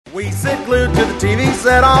We sit glued to the TV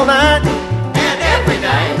set all night and every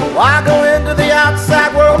day. Why go into the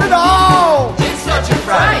outside world at all? It's such a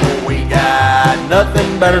fright. We got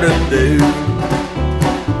nothing better to do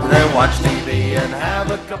than watch TV and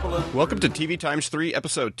have a couple of... Welcome to TV3,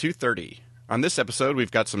 episode 230. On this episode,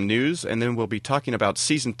 we've got some news, and then we'll be talking about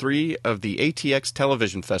Season 3 of the ATX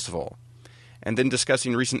Television Festival, and then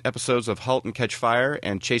discussing recent episodes of Halt and Catch Fire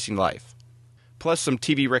and Chasing Life, plus some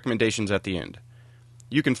TV recommendations at the end.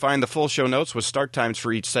 You can find the full show notes with start times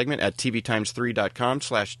for each segment at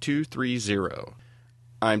tvtimes3.com/230.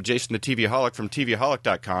 I'm Jason the TVaholic from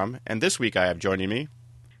tvaholic.com, and this week I have joining me...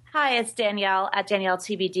 Hi, it's Danielle at Danielle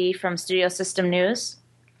TBD from Studio System News.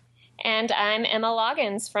 And I'm Emma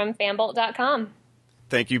Loggins from fanbolt.com.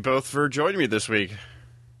 Thank you both for joining me this week.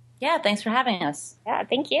 Yeah, thanks for having us. Yeah,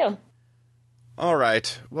 thank you. All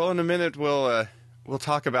right. Well, in a minute we'll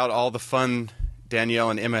talk about all the fun Danielle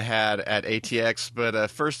and Emma had at ATX,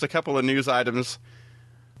 but first a couple of news items.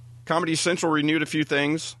 Comedy Central renewed a few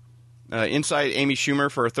things. Inside Amy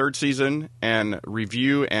Schumer for a third season, and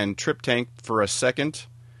Review and Trip Tank for a second.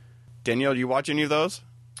 Danielle, do you watch any of those?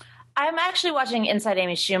 I'm actually watching Inside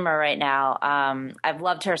Amy Schumer right now. I've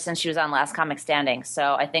loved her since she was on Last Comic Standing,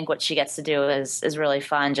 so I think what she gets to do is really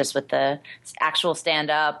fun, just with the actual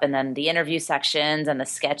stand-up and then the interview sections and the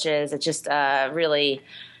sketches. It's just a really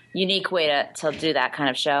unique way to do that kind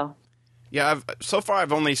of show. Yeah, so far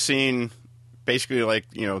I've only seen basically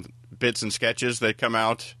bits and sketches that come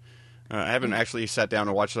out. I haven't actually sat down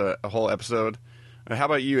and watched a whole episode. How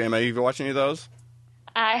about you, Emma? Have you watched any of those?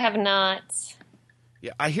 I have not.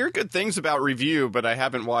 Yeah, I hear good things about Review, but I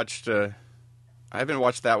haven't watched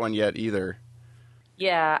that one yet either.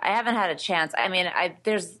 Yeah, I haven't had a chance. I mean,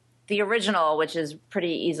 there's the original, which is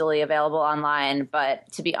pretty easily available online,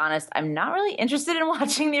 but to be honest, I'm not really interested in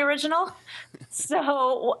watching the original.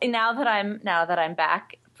 So now that I'm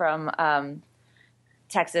back from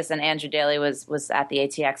Texas, and Andrew Daly was at the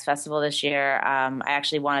ATX Festival this year, I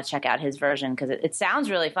actually want to check out his version because it sounds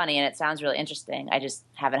really funny and it sounds really interesting. I just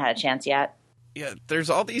haven't had a chance yet. Yeah, there's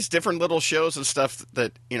all these different little shows and stuff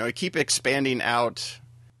that, keep expanding out.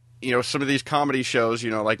 Some of these comedy shows,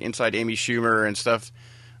 like Inside Amy Schumer and stuff,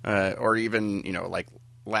 or even, like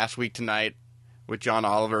Last Week Tonight with John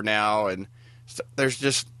Oliver now. And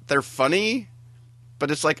they're funny, but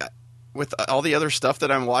it's like with all the other stuff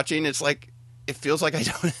that I'm watching, it's like, it feels like I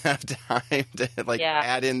don't have time to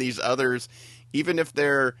add in these others, even if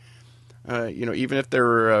they're,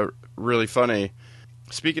 really funny.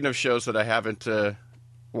 Speaking of shows that I haven't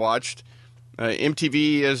watched,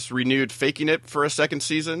 MTV has renewed Faking It for a second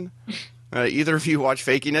season. Either of you watch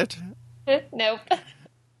Faking It? Nope.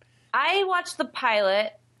 I watched the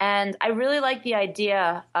pilot, and I really like the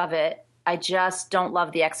idea of it. I just don't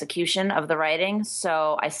love the execution of the writing,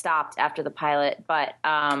 so I stopped after the pilot. But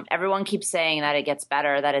everyone keeps saying that it gets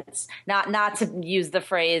better, that it's not to use the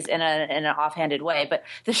phrase in an offhanded way, but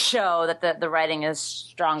the show that the writing is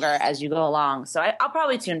stronger as you go along. So I'll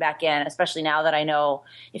probably tune back in, especially now that I know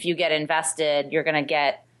if you get invested, you're going to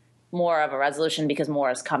get more of a resolution because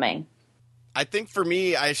more is coming. I think for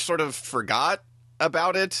me, I sort of forgot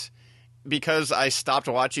about it because I stopped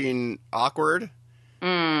watching Awkward.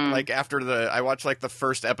 I watched the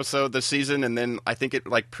first episode this season, and then I think it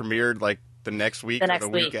premiered the next week or the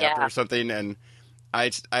week after or something. And I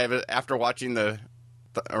have, after watching or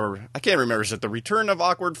I can't remember, is it the return of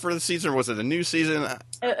Awkward for the season, or was it a new season?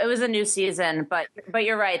 It was a new season, but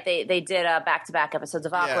you're right. They did back-to-back episodes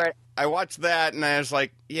of Awkward. Yeah, I watched that, and I was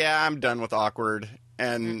like, yeah, I'm done with Awkward.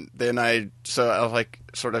 And then I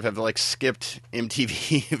sort of have skipped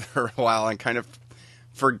MTV for a while and kind of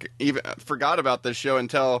forgot about this show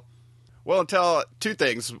until two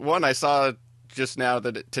things. One, I saw just now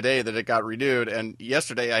today that it got renewed, and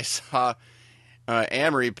yesterday I saw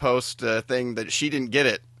Amory post a thing that she didn't get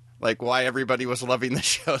it, why everybody was loving the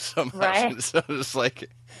show so much. Right. And so it's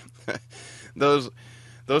those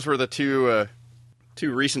were the two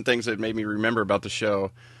recent things that made me remember about the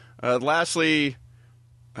show. Lastly,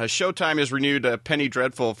 Showtime has renewed Penny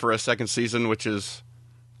Dreadful for a second season, which is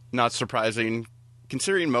not surprising,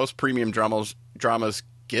 considering most premium dramas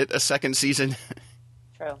get a second season.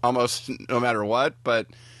 True. Almost no matter what, but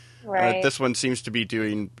right. This one seems to be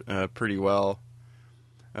doing pretty well.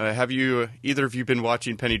 Have either of you been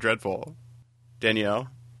watching Penny Dreadful? Danielle?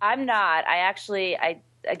 I'm not.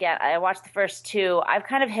 I watched the first two. I've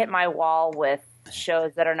kind of hit my wall with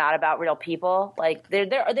shows that are not about real people.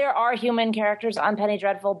 There are human characters on Penny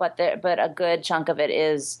Dreadful, but a good chunk of it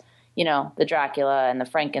is, the Dracula and the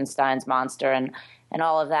Frankenstein's monster, and and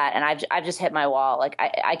all of that. And I've just hit my wall. Like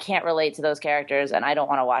I can't relate to those characters, and I don't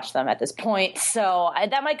want to watch them at this point. So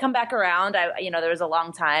that might come back around. There was a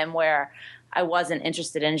long time where I wasn't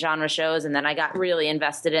interested in genre shows, and then I got really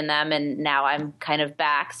invested in them, and now I'm kind of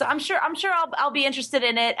back. So I'm sure I'll be interested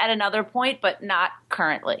in it at another point, but not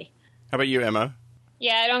currently. How about you, Emma?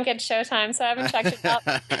 Yeah, I don't get Showtime, so I haven't checked it out.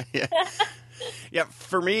 Yeah,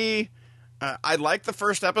 for me, I like the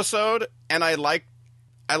first episode, and I like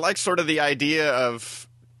sort of the idea of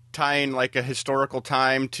tying like a historical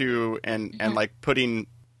time to and like putting,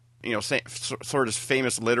 sort of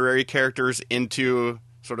famous literary characters into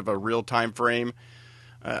sort of a real time frame.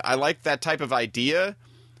 I like that type of idea,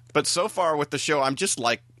 but so far with the show, I'm just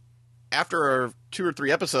like, after 2 or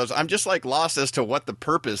 3 episodes, I'm just like lost as to what the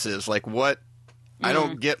purpose is. Like what, I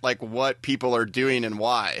don't get like what people are doing and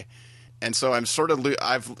why. And so I've sort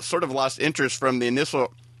of lost interest from the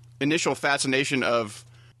initial fascination of,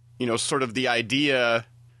 sort of the idea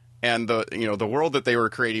and the world that they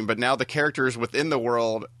were creating. But now the characters within the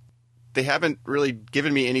world, they haven't really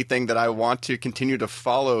given me anything that I want to continue to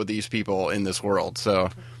follow these people in this world. So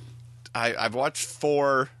I've watched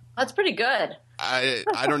 4. That's pretty good. I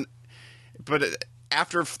don't, but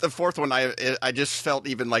after the 4th one, I just felt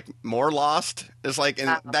even like more lost. It's like,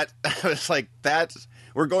 and that it's like that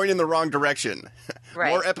we're going in the wrong direction. Right.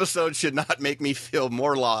 More episodes should not make me feel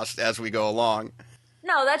more lost as we go along.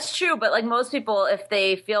 No, that's true. But like most people, if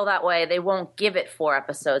they feel that way, they won't give it 4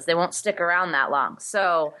 episodes. They won't stick around that long.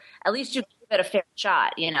 So at least you give it a fair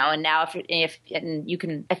shot, And now if you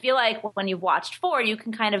can, I feel like when you've watched 4, you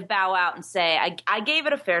can kind of bow out and say, I gave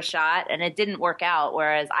it a fair shot and it didn't work out.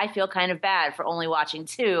 Whereas I feel kind of bad for only watching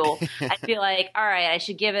 2. I feel like, all right, I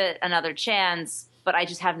should give it another chance, but I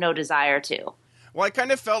just have no desire to. Well, I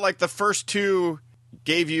kind of felt like the first 2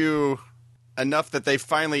 gave you enough that they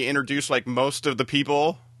finally introduced like most of the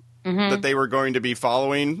people that they were going to be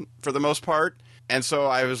following for the most part. And so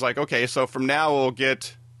I was like, okay, so from now we'll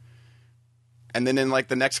get, and then in like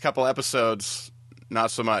the next couple episodes,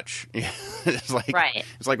 not so much. It's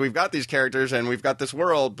like we've got these characters and we've got this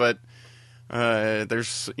world, but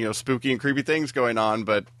there's spooky and creepy things going on,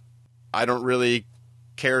 but I don't really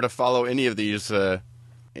care to follow any of these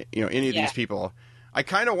these people. I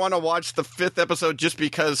kind of want to watch the 5th episode just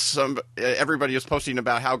because everybody is posting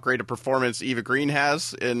about how great a performance Eva Green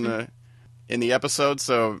has in the episode.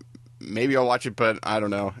 So maybe I'll watch it, but I don't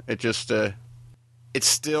know. It just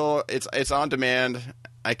it's on demand.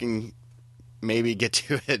 I can maybe get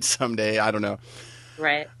to it someday. I don't know.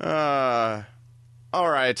 Right. All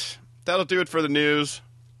right. That'll do it for the news.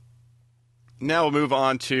 Now we'll move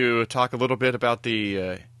on to talk a little bit about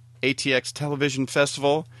the ATX Television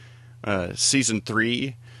Festival. Season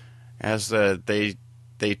 3, as they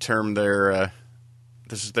term their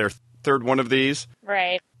this is their 3rd one of these.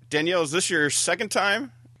 Right. Danielle, is this your 2nd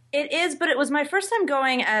time? It is, but it was my first time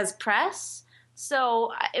going as press,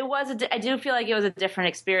 so it was. I do feel like it was a different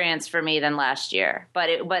experience for me than last year.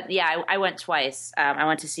 But yeah, I went twice. I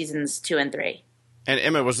went to seasons 2 and 3. And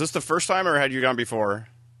Emma, was this the first time, or had you gone before?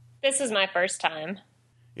 This is my first time.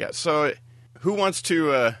 Yeah. So, who wants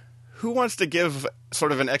to give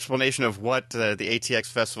sort of an explanation of what the ATX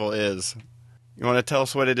Festival is? You want to tell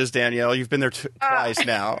us what it is, Danielle? You've been there twice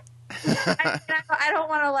now. I don't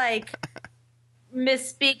want to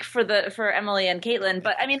misspeak for Emily and Caitlin,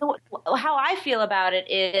 but I mean, how I feel about it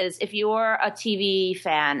is, if you're a TV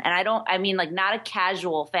fan, and I mean like not a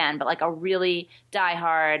casual fan, but like a really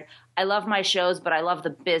diehard, I love my shows, but I love the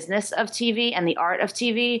business of TV and the art of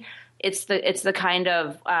TV. It's the kind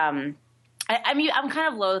of I'm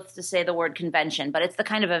kind of loath to say the word convention, but it's the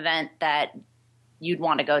kind of event that you'd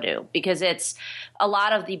want to go to, because it's a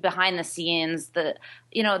lot of the behind the scenes.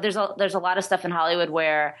 There's a lot of stuff in Hollywood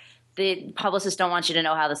where the publicists don't want you to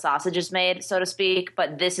know how the sausage is made, so to speak,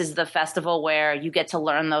 but this is the festival where you get to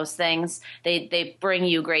learn those things. They bring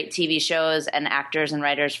you great TV shows and actors and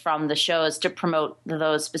writers from the shows to promote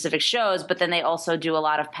those specific shows, but then they also do a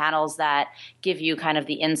lot of panels that give you kind of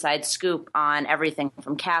the inside scoop on everything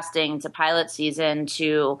from casting to pilot season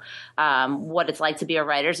to what it's like to be a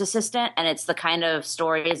writer's assistant. And it's the kind of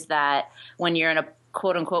stories that when you're in a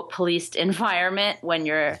quote unquote policed environment, when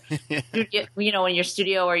your when your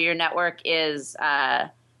studio or your network is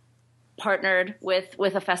partnered with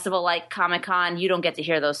a festival like Comic-Con, you don't get to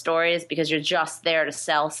hear those stories because you're just there to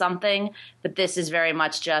sell something. But this is very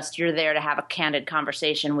much just you're there to have a candid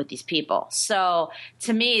conversation with these people. So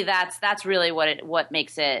to me, that's really what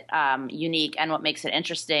makes it unique and what makes it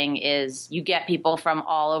interesting is you get people from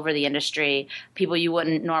all over the industry, people you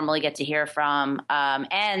wouldn't normally get to hear from,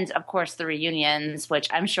 and of course the reunions, which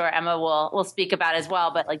I'm sure Emma will speak about as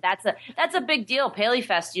well. But like that's a big deal. Paley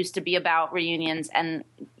Fest used to be about reunions, and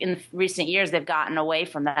in recent years they've gotten away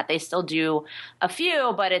from that. They still do a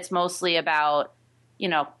few, but it's mostly about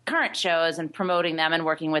current shows and promoting them and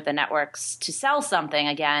working with the networks to sell something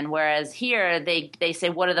again. Whereas here they say,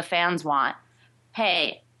 what do the fans want?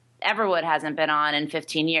 Hey, Everwood hasn't been on in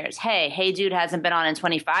 15 years. Hey Dude hasn't been on in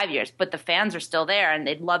 25 years, but the fans are still there and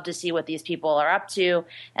they'd love to see what these people are up to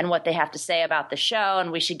and what they have to say about the show,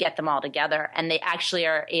 and we should get them all together. And they actually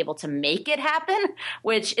are able to make it happen,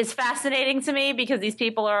 which is fascinating to me because these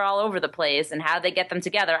people are all over the place, and how they get them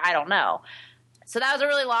together, I don't know. So that was a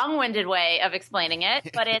really long-winded way of explaining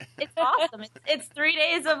it, but it's awesome. It's 3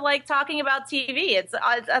 days of like talking about TV.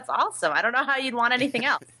 That's awesome. I don't know how you'd want anything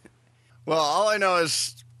else. Well, all I know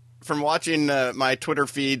is from watching my Twitter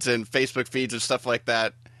feeds and Facebook feeds and stuff like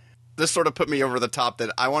that, this sort of put me over the top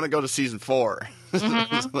that I want to go to season 4.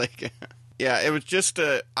 Mm-hmm. It was just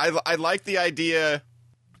I like the idea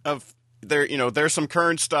of there's some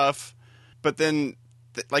current stuff, but then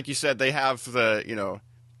like you said, they have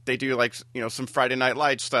they do like some Friday Night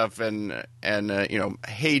Lights stuff and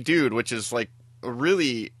Hey Dude, which is like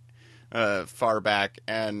really far back,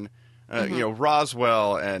 and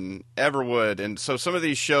Roswell and Everwood, and so some of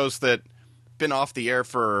these shows that been off the air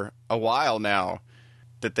for a while now,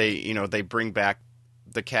 that they bring back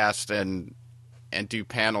the cast and do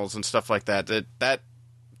panels and stuff like that.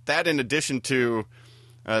 That in addition to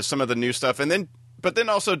some of the new stuff, but then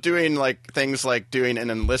also doing like things like doing an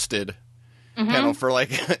enlisted panel for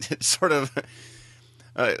like sort of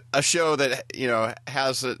a show that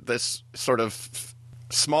has this sort of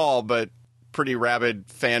small but pretty rabid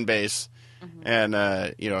fan base, and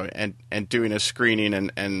and doing a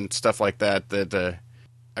screening and stuff like that.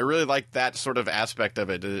 I really like that sort of aspect of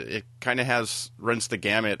it. It kind of runs the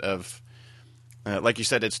gamut of, like you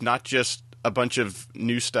said, it's not just a bunch of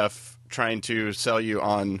new stuff trying to sell you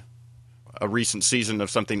on a recent season of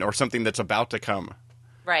something or something that's about to come.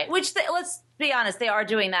 Right. Which, let's be honest, they are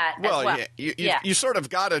doing that as well. Yeah, you sort of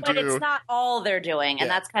got to do... But it's not all they're doing, and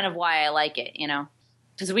that's kind of why I like it,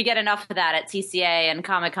 Because we get enough of that at TCA and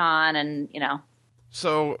Comic-Con and,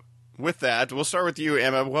 So, with that, we'll start with you,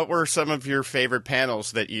 Emma. What were some of your favorite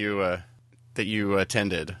panels that you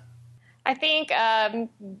attended? I think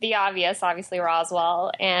the obvious, obviously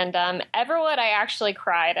Roswell, and Everwood I actually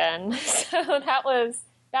cried in. So that was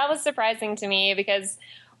surprising to me because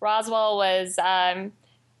Roswell was...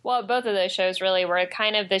 both of those shows really were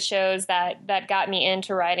kind of the shows that got me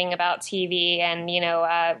into writing about TV, and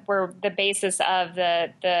were the basis of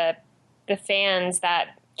the fans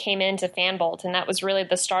that came into Fanbolt, and that was really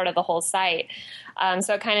the start of the whole site.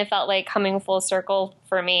 So it kind of felt like coming full circle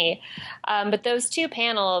for me. But those two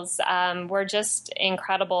panels were just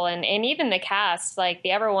incredible, and even the cast, like the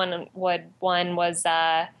Everwood one was.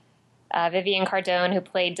 Vivian Cardone, who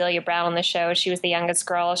played Delia Brown on the show. She was the youngest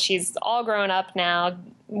girl. She's all grown up now.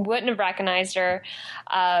 Wouldn't have recognized her.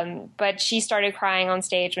 But she started crying on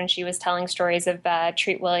stage when she was telling stories of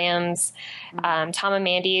Treat Williams. Tom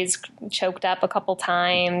Amandi's choked up a couple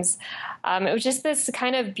times. It was just this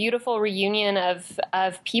kind of beautiful reunion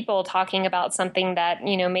of people talking about something that,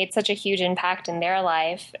 made such a huge impact in their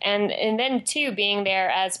life. And then, too, being there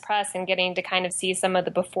as press and getting to kind of see some of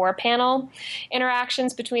the before panel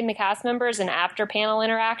interactions between the cast members and after panel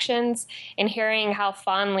interactions, and hearing how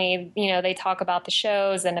fondly, they talk about the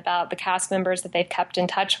shows and about the cast members that they've kept in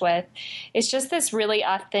touch with. It's just this really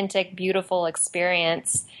authentic, beautiful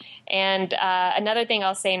experience. And another thing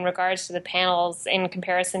I'll say in regards to the panels in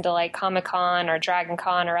comparison to like Comic-Con or Dragon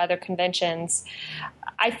Con or other conventions,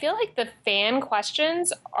 I feel like the fan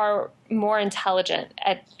questions are more intelligent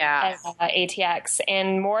at ATX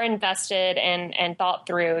and more invested and thought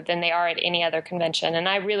through than they are at any other convention. And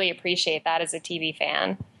I really appreciate that as a TV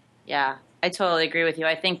fan. Yeah, I totally agree with you.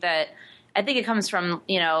 I think it comes from,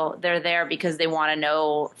 they're there because they want to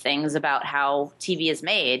know things about how TV is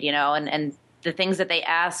made, and the things that they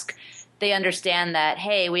ask, they understand that,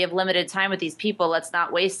 hey, we have limited time with these people. Let's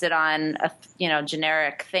not waste it on a,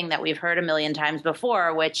 generic thing that we've heard a million times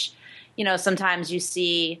before, which, sometimes you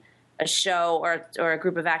see a show or a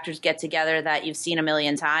group of actors get together that you've seen a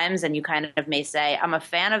million times, and you kind of may say, I'm a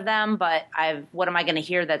fan of them, but what am I going to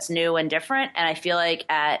hear that's new and different? And I feel like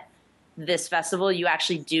at this festival, you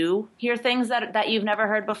actually do hear things that you've never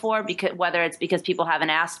heard before, because whether it's because people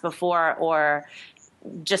haven't asked before or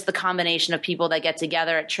just the combination of people that get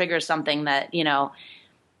together, it triggers something that,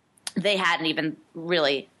 they hadn't even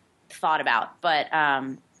really thought about. But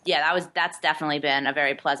that's definitely been a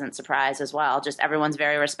very pleasant surprise as well. Just everyone's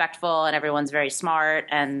very respectful and everyone's very smart.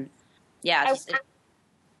 And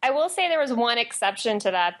I will say there was one exception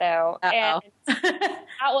to that, though. Uh-oh.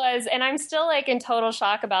 And I'm still like in total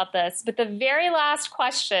shock about this, but the very last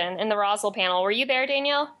question in the Roswell panel, were you there,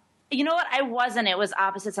 Danielle? You know what? I wasn't. It was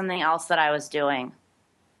opposite something else that I was doing.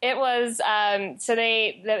 It was,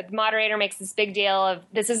 the moderator makes this big deal of,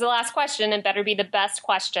 this is the last question and better be the best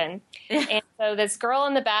question. And so this girl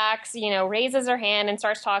in the back, raises her hand and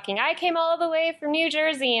starts talking. I came all the way from New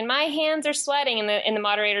Jersey and my hands are sweating. And the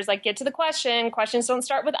moderator's like, get to the question. Questions don't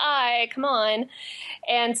start with I, come on.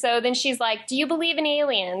 And so then she's like, do you believe in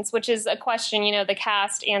aliens? Which is a question, the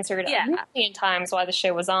cast answered a million times while the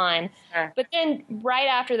show was on. Sure. But then right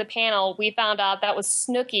after the panel, we found out that was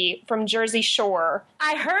Snooki from Jersey Shore.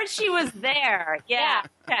 I heard she was there. Yeah.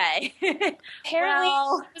 Okay. Apparently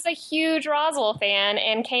she was a huge Roswell fan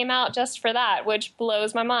and came out just for that, which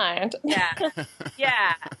blows my mind. Yeah.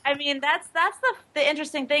 Yeah. I mean, that's the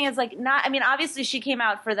interesting thing is obviously she came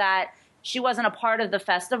out for that. She wasn't a part of the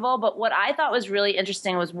festival, but what I thought was really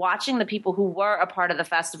interesting was watching the people who were a part of the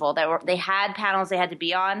festival. They had panels they had to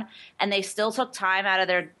be on, and they still took time out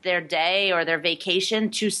of their day or their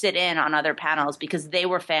vacation to sit in on other panels because they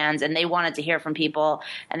were fans and they wanted to hear from people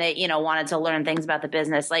and they, wanted to learn things about the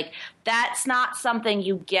business. Like, that's not something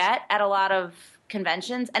you get at a lot of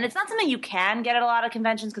conventions, and it's not something you can get at a lot of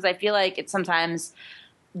conventions because I feel like it's sometimes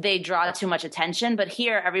they draw too much attention. But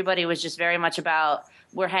here, everybody was just very much about,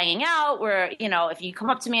 we're hanging out, if you come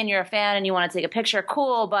up to me and you're a fan and you want to take a picture,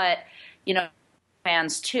 cool, but,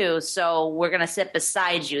 fans too, so we're going to sit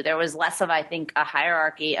beside you. There was less of, I think, a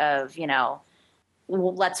hierarchy of,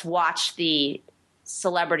 let's watch the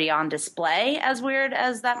celebrity on display, as weird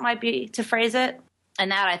as that might be to phrase it.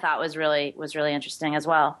 And that I thought was really interesting as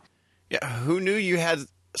well. Yeah, who knew you had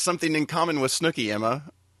something in common with Snooki, Emma?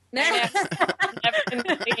 Never been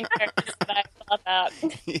thinking that I thought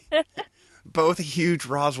that. Both huge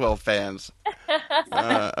Roswell fans.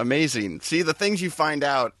 Amazing. See, the things you find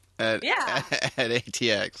out at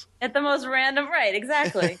ATX. At the most random, right,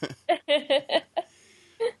 exactly. How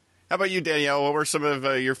about you, Danielle? What were some of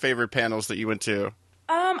your favorite panels that you went to?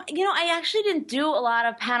 I actually didn't do a lot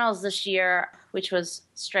of panels this year, which was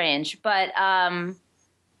strange. But I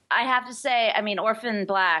have to say, Orphan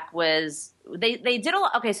Black was – they did a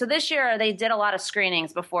lot – okay, so this year they did a lot of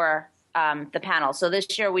screenings before – the panel. So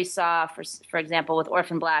this year we saw, for example, with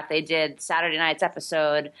Orphan Black, they did Saturday night's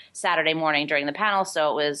episode Saturday morning during the panel.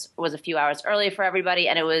 So it was a few hours early for everybody.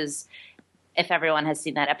 And it was, if everyone has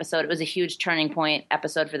seen that episode, it was a huge turning point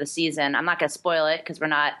episode for the season. I'm not going to spoil it because we're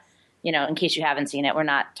not, in case you haven't seen it, we're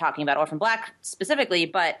not talking about Orphan Black specifically,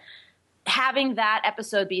 but having that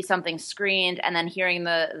episode be something screened and then hearing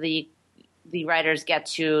the writers get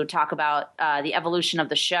to talk about the evolution of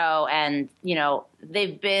the show. And,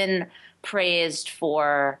 they've been praised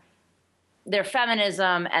for their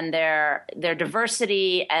feminism and their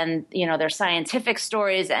diversity and, their scientific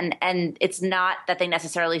stories. And it's not that they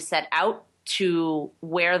necessarily set out to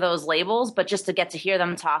wear those labels, but just to get to hear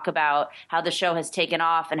them talk about how the show has taken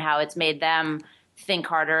off and how it's made them think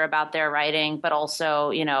harder about their writing, but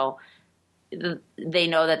also, they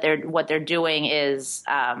know that what they're doing is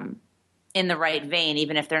in the right vein,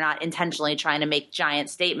 even if they're not intentionally trying to make giant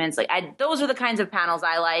statements. Those are the kinds of panels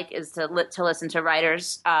I like, is to listen to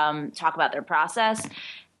writers talk about their process.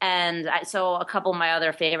 And so a couple of my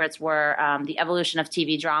other favorites were the evolution of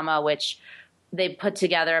TV drama, which they put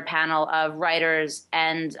together a panel of writers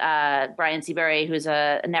and Brian Seabury, who's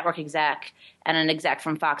a network exec and an exec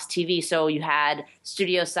from Fox TV. So you had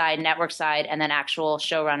studio side, network side, and then actual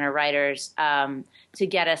showrunner writers to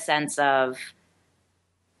get a sense of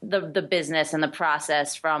the business and the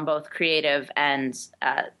process from both creative and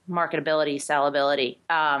marketability, sellability.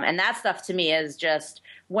 And that stuff to me is just,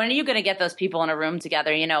 when are you going to get those people in a room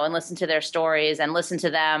together, and listen to their stories and listen to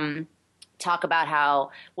them talk about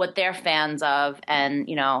what they're fans of. And,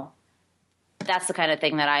 that's the kind of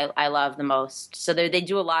thing that I love the most. So they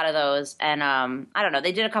do a lot of those. And I don't know,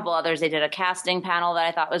 they did a couple others. They did a casting panel that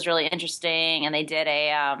I thought was really interesting. And they did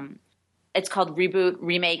it's called Reboot,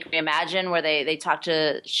 Remake, Reimagine, where they talk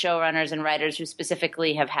to showrunners and writers who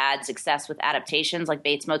specifically have had success with adaptations like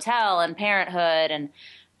Bates Motel and Parenthood. And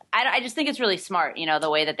I just think it's really smart, the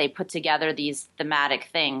way that they put together these thematic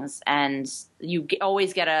things, and you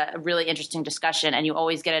always get a really interesting discussion, and you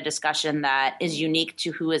always get a discussion that is unique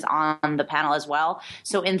to who is on the panel as well.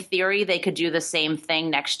 So in theory, they could do the same thing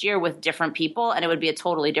next year with different people, and it would be a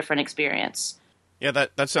totally different experience. Yeah,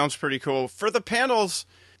 that sounds pretty cool. For the panels,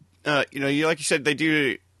 like you said, they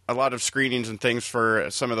do a lot of screenings and things for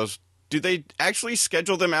some of those. Do they actually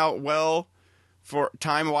schedule them out well for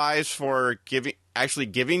time-wise for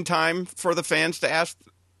giving time for the fans to ask,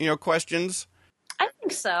 questions? I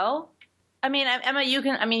think so. I mean, Emma,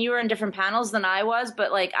 you were in different panels than I was,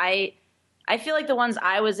 but like I feel like the ones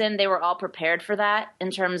I was in, they were all prepared for that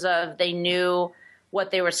in terms of they knew what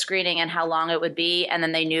they were screening and how long it would be, and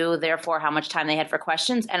then they knew, therefore, how much time they had for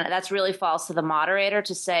questions. And that's really falls to the moderator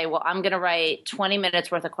to say, well, I'm going to write 20 minutes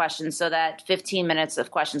worth of questions so that 15 minutes of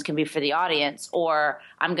questions can be for the audience, or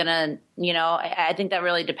I'm going to, I think that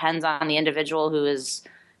really depends on the individual who is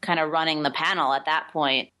kind of running the panel at that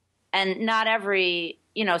point. And not every,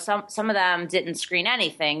 some of them didn't screen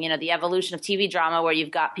anything. The evolution of TV drama where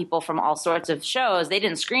you've got people from all sorts of shows, they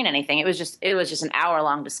didn't screen anything. It was just an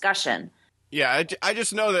hour-long discussion. Yeah, I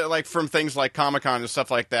just know that, like, from things like Comic-Con and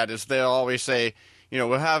stuff like that, is they'll always say,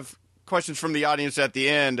 we'll have questions from the audience at the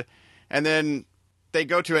end, and then they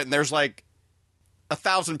go to it, and there's, like,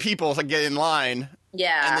 1,000 people to get in line.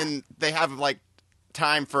 Yeah. And then they have, like,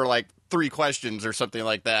 time for, like, 3 questions or something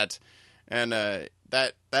like that. And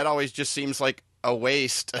that always just seems like a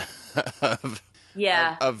waste of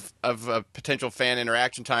potential fan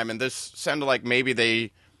interaction time. And this sounded like maybe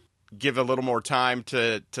they give a little more time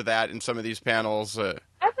to that in some of these panels.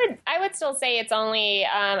 I would still say it's only,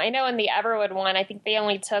 I know in the Everwood one, I think they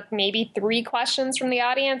only took maybe 3 questions from the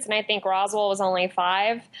audience, and I think Roswell was only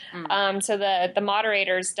 5. So the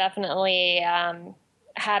moderators definitely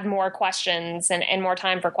had more questions and more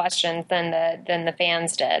time for questions than the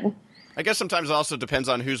fans did. I guess sometimes it also depends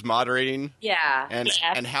on who's moderating. Yeah.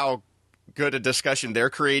 And how good a discussion they're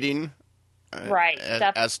creating. Right.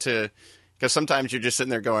 As to... Because sometimes you're just sitting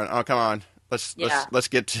there going, "Oh, come on, let's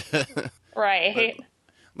get to right.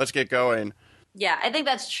 Let's get going." Yeah, I think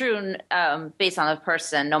that's true based on the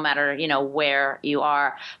person, no matter where you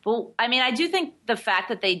are. But I mean, I do think the fact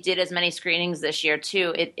that they did as many screenings this year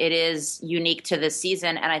too, it is unique to this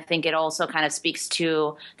season, and I think it also kind of speaks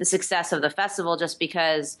to the success of the festival, just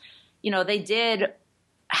because they did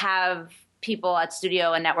have people at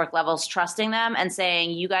studio and network levels trusting them and saying,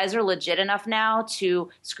 you guys are legit enough now to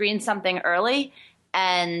screen something early,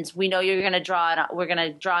 and we know we're going to draw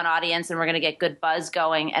an audience, and we're going to get good buzz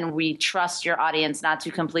going, and we trust your audience not to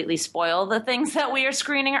completely spoil the things that we are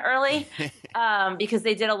screening early. Because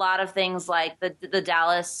they did a lot of things like the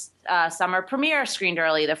Dallas summer premiere screened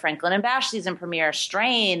early, the Franklin and Bash season premiere,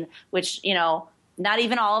 Strain, which not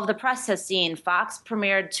even all of the press has seen. Fox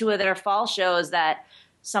premiered 2 of their fall shows that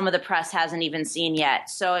some of the press hasn't even seen yet.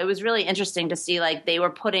 So it was really interesting to see, like, they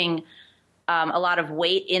were putting a lot of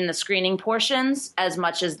weight in the screening portions as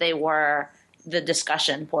much as they were the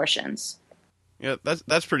discussion portions. Yeah,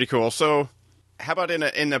 that's pretty cool. So how about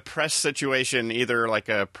in a press situation, either like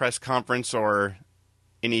a press conference or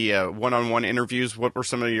any one-on-one interviews? What were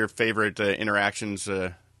some of your favorite interactions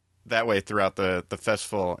that way throughout the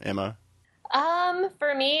festival, Emma?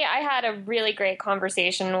 For me, I had a really great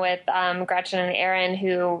conversation with Gretchen and Aaron,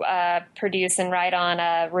 who produce and write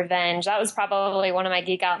on Revenge. That was probably one of my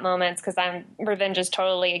geek out moments, because Revenge is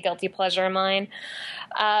totally a guilty pleasure of mine.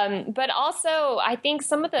 But also, I think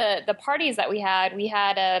some of the parties that we had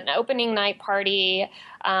an opening night party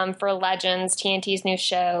for Legends, TNT's new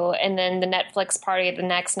show, and then the Netflix party the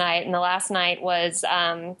next night, and the last night was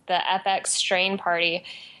the FX Strain party.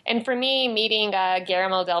 And for me, meeting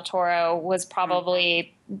Guillermo del Toro was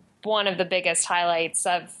probably one of the biggest highlights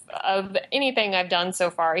of anything I've done so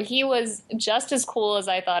far. He was just as cool as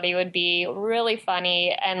I thought he would be, really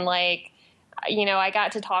funny, and I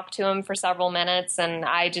got to talk to him for several minutes, and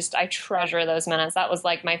I treasure those minutes. That was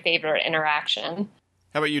like my favorite interaction.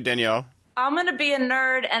 How about you, Danielle? I'm going to be a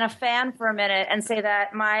nerd and a fan for a minute and say that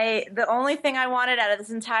the only thing I wanted out of this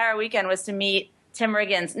entire weekend was to meet Tim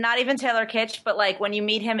Riggins. Not even Taylor Kitsch, but like when you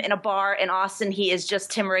meet him in a bar in Austin, he is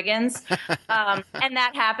just Tim Riggins. And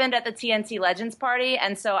that happened at the TNT Legends party.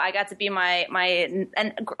 And so I got to be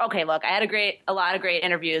okay, look, I had a lot of great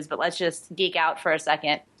interviews, but let's just geek out for a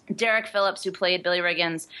second. Derek Phillips, who played Billy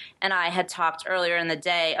Riggins, and I had talked earlier in the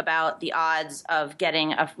day about the odds of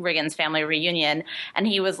getting a Riggins family reunion. And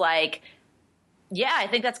he was like, yeah, I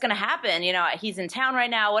think that's going to happen. He's in town right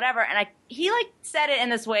now, whatever. And he said it in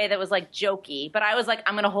this way that was like jokey, but I was like,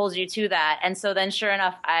 I'm going to hold you to that. And so then sure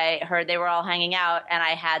enough, I heard they were all hanging out, and I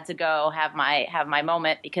had to go have my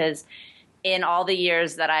moment, because in all the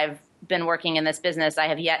years that I've been working in this business, I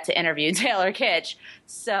have yet to interview Taylor Kitsch.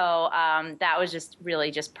 So that was just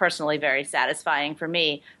really just personally very satisfying for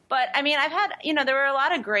me. But I mean, I've had, there were a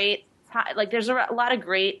lot of great, there's a lot of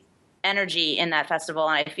great energy in that festival.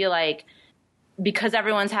 And I feel like because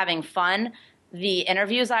everyone's having fun, the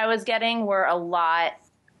interviews I was getting were a lot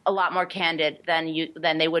more candid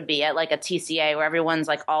than they would be at like a TCA where everyone's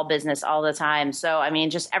like all business all the time. So, I mean,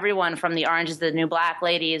 just everyone from the Orange is the New Black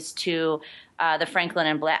ladies to the Franklin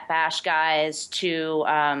and Bash guys to,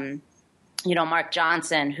 Mark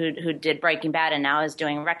Johnson, who did Breaking Bad and now is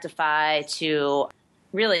doing Rectify, to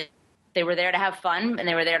really, they were there to have fun and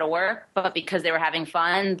they were there to work. But because they were having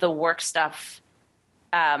fun, the work stuff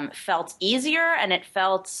felt easier, and it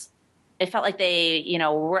felt like they,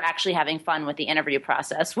 were actually having fun with the interview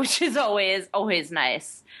process, which is always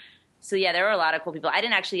nice. So yeah, there were a lot of cool people. I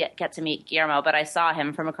didn't actually get to meet Guillermo, but I saw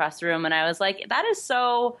him from across the room, and I was like, that is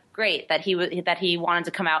so great that he wanted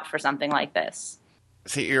to come out for something like this.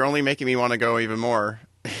 See, you're only making me want to go even more.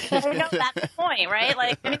 That's the point, right?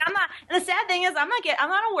 Like, I mean, I'm not. And the sad thing is, I'm not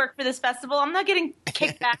to work for this festival. I'm not getting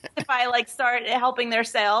kickback if I start helping their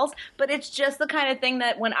sales. But it's just the kind of thing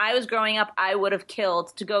that when I was growing up, I would have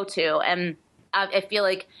killed to go to. And I feel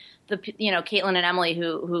like Caitlin and Emily,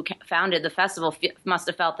 who founded the festival, must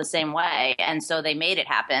have felt the same way. And so they made it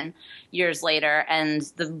happen years later. And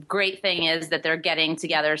the great thing is that they're getting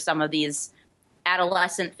together some of these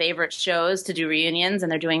adolescent favorite shows to do reunions,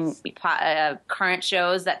 and they're doing current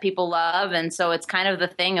shows that people love. And so it's kind of the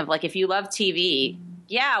thing of like, if you love TV,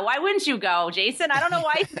 yeah, why wouldn't you go, Jason? I don't know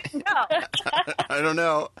why you didn't go. I don't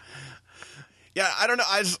know. Yeah, I don't know.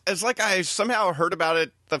 It's like I somehow heard about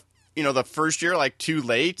it the first year, like too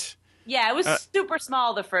late. Yeah, it was super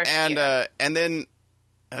small the first year. And then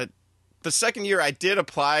the second year I did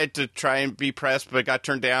apply to try and be pressed, but got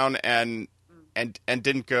turned down and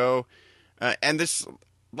didn't go. And this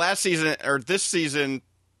season,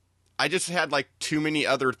 I just had like too many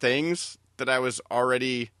other things that I was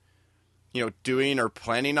already, doing or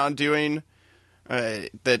planning on doing.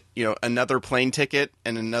 That another plane ticket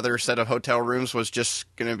and another set of hotel rooms was just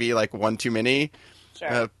going to be like one too many.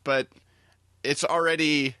 Sure. But it's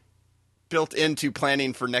already built into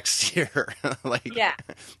planning for next year. Yeah,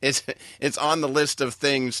 it's on the list of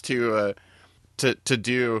things to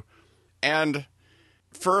do, and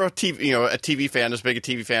for a TV fan, as big a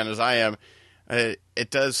TV fan as I am, it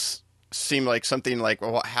does seem like something like,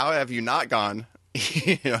 well, how have you not gone,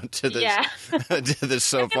 to this, to this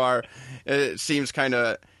so far? It seems kind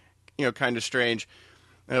of strange.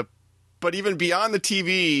 But even beyond the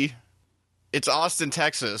TV, it's Austin,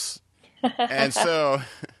 Texas. And so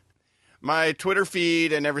my Twitter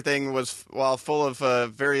feed and everything was, while full of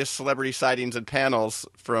various celebrity sightings and panels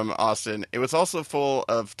from Austin, it was also full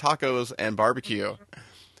of tacos and barbecue.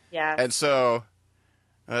 Yeah. And so,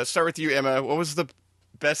 start with you, Emma. What was the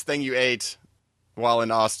best thing you ate while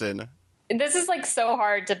in Austin? This is like so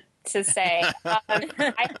hard to say.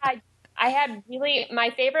 I had really, my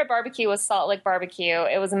favorite barbecue was Salt Lick Barbecue.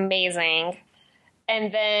 It was amazing.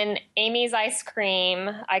 And then Amy's ice cream.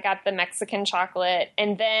 I got the Mexican chocolate.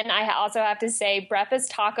 And then I also have to say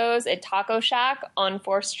breakfast tacos at Taco Shack on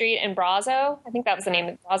 4th Street in Brazo. I think that was the name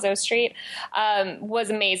of Brazo Street. Was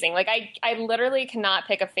amazing. Like I literally cannot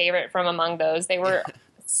pick a favorite from among those. They were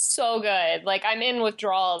so good. Like I'm in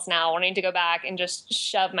withdrawals now, wanting to go back and just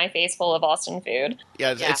shove my face full of Austin food.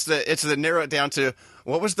 Yeah. It's the narrow it down to,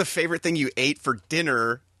 what was the favorite thing you ate for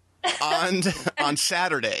dinner on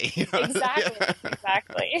Saturday?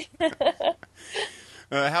 Exactly.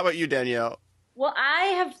 How about you, Danielle? Well, I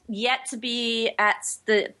have yet to be at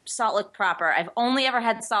the Salt Lick proper. I've only ever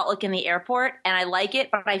had Salt Lick in the airport, and I like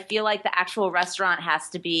it, but I feel like the actual restaurant has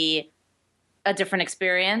to be a different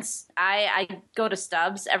experience. I go to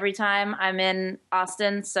Stubbs every time I'm in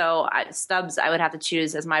Austin, so Stubbs I would have to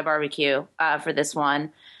choose as my barbecue for this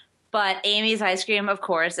one. But Amy's ice cream, of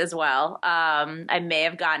course, as well. I may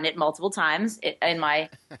have gotten it multiple times in my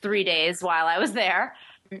 3 days while I was there.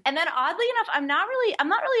 And then, oddly enough, I'm not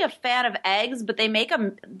really a fan of eggs, but they make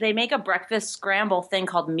a breakfast scramble thing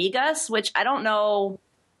called migas, which I don't know.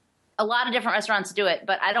 A lot of different restaurants do it,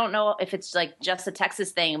 but I don't know if it's like just a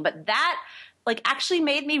Texas thing. But that actually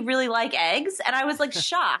made me really like eggs, and I was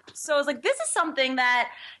shocked. So I was like, this is something that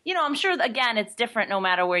I'm sure again it's different no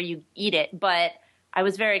matter where you eat it, but I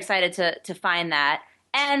was very excited to find that.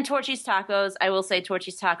 And Torchy's Tacos, I will say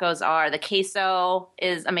Torchy's Tacos the queso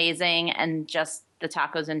is amazing, and just the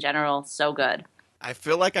tacos in general, so good. I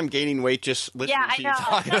feel like I'm gaining weight just listening to you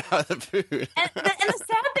talk about the food. And the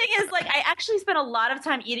sad thing is, I actually spent a lot of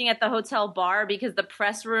time eating at the hotel bar because the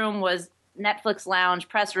press room was Netflix lounge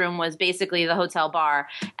press room was basically the hotel bar.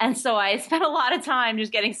 And so I spent a lot of time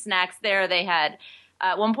just getting snacks there. They had,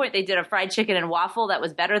 at one point they did a fried chicken and waffle that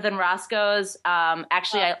was better than Roscoe's.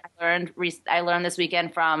 Actually, I learned this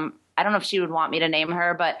weekend from, I don't know if she would want me to name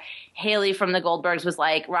her, but Haley from the Goldbergs was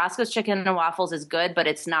like, Roscoe's chicken and waffles is good, but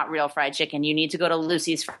it's not real fried chicken. You need to go to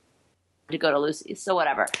Lucy's to go to Lucy's. So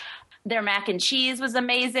whatever. Their mac and cheese was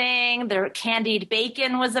amazing. Their candied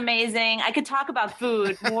bacon was amazing. I could talk about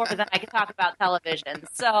food more than I could talk about television.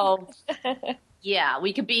 So yeah,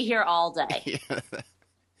 we could be here all day. Yeah,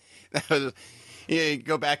 that was, you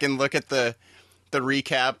go back and look at the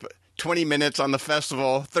recap. 20 minutes on the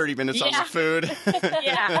festival, 30 minutes on the food.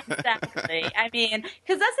 Yeah, exactly. I mean,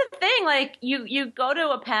 because that's the thing. Like, you go to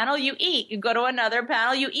a panel, you eat. You go to another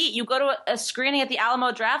panel, you eat. You go to a screening at the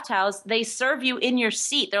Alamo Draft House, they serve you in your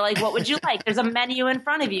seat. They're like, what would you like? There's a menu in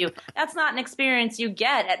front of you. That's not an experience you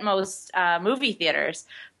get at most movie theaters.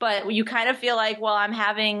 But you kind of feel like, well, I'm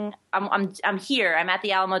here. I'm at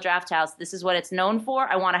the Alamo Draft House. This is what it's known for.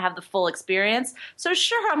 I want to have the full experience. So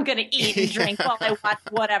sure, I'm going to eat and drink while I watch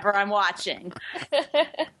whatever I'm watching.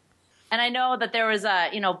 And I know that there was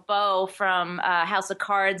Bo from House of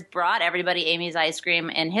Cards brought everybody Amy's ice cream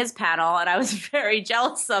in his panel, and I was very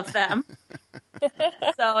jealous of them.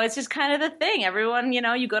 So it's just kind of the thing. Everyone,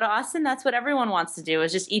 you go to Austin, that's what everyone wants to do,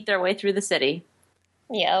 is just eat their way through the city.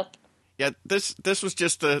 Yep. Yeah, this was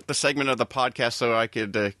just the segment of the podcast so I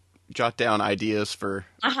could jot down ideas for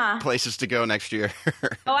places to go next year.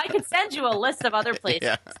 Oh, I could send you a list of other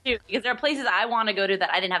places too, because there are places I want to go to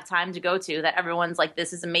that I didn't have time to go to that everyone's like,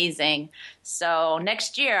 this is amazing. So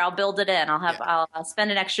next year I'll build it in. I'll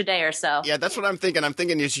spend an extra day or so. Yeah, that's what I'm thinking. I'm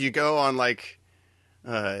thinking is you go on like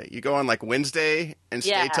Wednesday and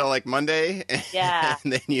stay till like Monday. Yeah.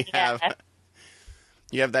 And then you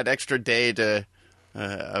have that extra day to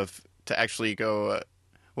actually go,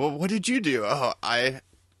 well, what did you do? Oh, I'm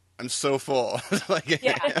so full.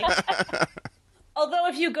 Although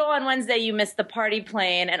if you go on Wednesday, you miss the party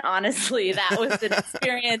plane. And honestly, that was an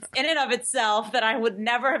experience in and of itself that I would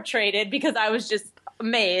never have traded, because I was just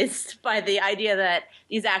amazed by the idea that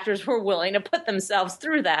these actors were willing to put themselves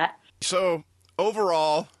through that. So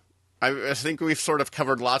overall, I think we've sort of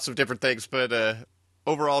covered lots of different things, but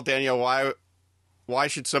overall, Danielle, why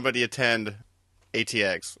should somebody attend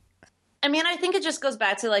ATX? I mean, I think it just goes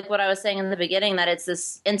back to like what I was saying in the beginning, that it's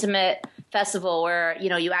this intimate festival where,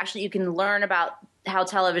 you can learn about how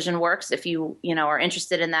television works if you are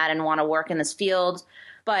interested in that and want to work in this field.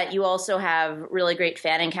 But you also have really great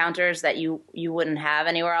fan encounters that you wouldn't have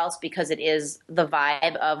anywhere else, because it is the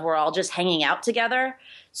vibe of we're all just hanging out together.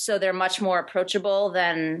 So they're much more approachable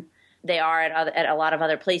than they are at a lot of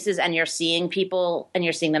other places, and you're seeing people and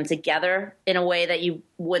you're seeing them together in a way that you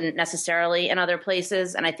wouldn't necessarily in other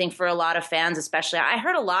places. And I think for a lot of fans, especially, I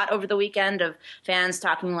heard a lot over the weekend of fans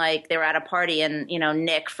talking like they were at a party and,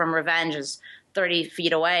 Nick from Revenge is 30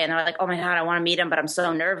 feet away, and they're like, oh my God, I want to meet him, but I'm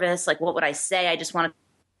so nervous. Like, what would I say? I just want to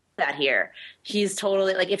that here. He's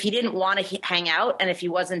totally like, if he didn't want to hang out and if he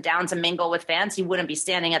wasn't down to mingle with fans, he wouldn't be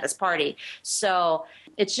standing at this party. So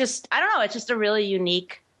it's just, I don't know, it's just a really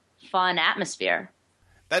unique, fun atmosphere.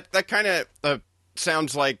 That kind of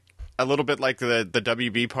sounds like a little bit like the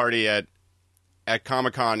WB party at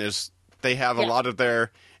Comic-Con. Is they have a lot of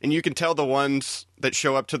their, and you can tell the ones that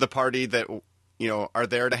show up to the party that are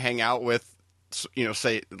there to hang out with,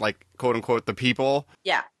 say like quote unquote the people,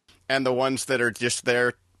 and the ones that are just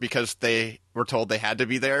there because they were told they had to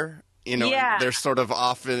be there. They're sort of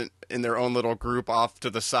off in their own little group off to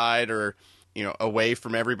the side or away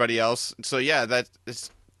from everybody else. So that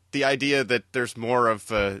is the idea that there's more of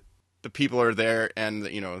the people are there, and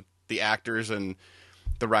the actors and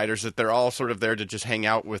the writers, that they're all sort of there to just hang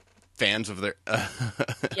out with fans of their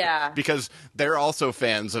because they're also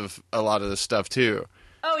fans of a lot of this stuff too.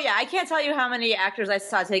 Oh yeah, I can't tell you how many actors I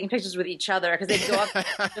saw taking pictures with each other because they'd go up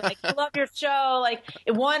and like, I love your show. Like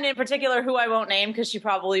one in particular who I won't name because she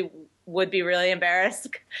probably would be really embarrassed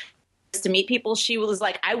to meet people. She was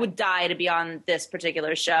like, I would die to be on this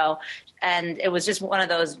particular show. And it was just one of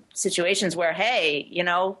those situations where, hey,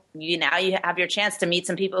 now you have your chance to meet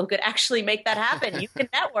some people who could actually make that happen. You can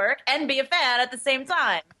network and be a fan at the same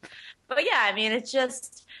time. But yeah, I mean,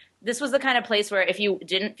 this was the kind of place where if you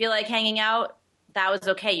didn't feel like hanging out, that was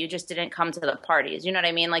okay. You just didn't come to the parties. You know what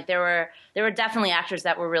I mean? Like there were definitely actors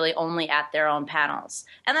that were really only at their own panels.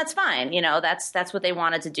 And that's fine. That's what they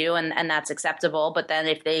wanted to do and that's acceptable. But then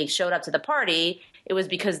if they showed up to the party, it was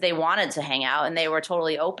because they wanted to hang out and they were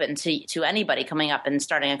totally open to anybody coming up and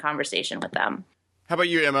starting a conversation with them. How about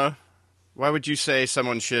you, Emma? Why would you say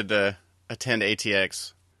someone should attend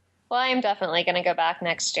ATX? Well, I'm definitely going to go back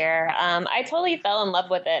next year. I totally fell in love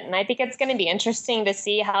with it, and I think it's going to be interesting to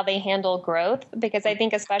see how they handle growth, because I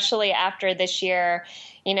think especially after this year,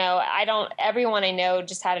 everyone I know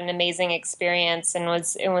just had an amazing experience and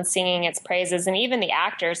was singing its praises, and even the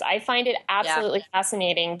actors. I find it absolutely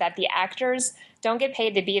fascinating that the actors don't get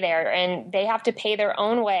paid to be there, and they have to pay their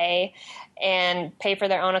own way and pay for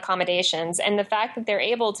their own accommodations. And the fact that they're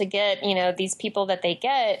able to get, these people that they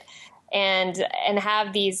get and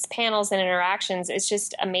have these panels and interactions is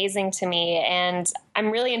just amazing to me. And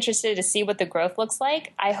I'm really interested to see what the growth looks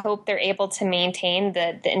like. I hope they're able to maintain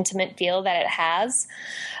the intimate feel that it has,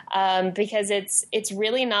 because it's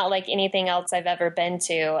really not like anything else I've ever been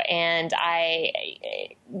to. And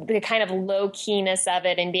the kind of low keyness of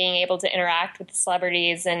it and being able to interact with the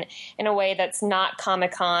celebrities and in a way that's not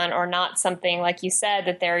Comic-Con or not something like you said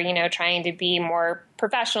that they're, trying to be more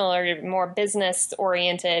professional or more business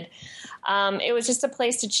oriented. It was just a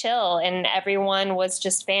place to chill, and everyone was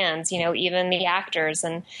just fans, even the actors.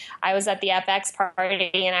 And I was at the FX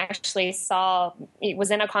party and actually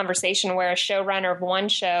was in a conversation where a showrunner of one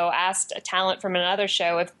show asked a talent from another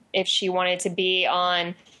show if she wanted to be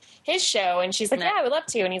on his show, and she's like, yeah, I would love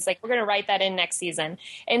to. And he's like, we're going to write that in next season.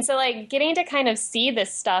 And so like getting to kind of see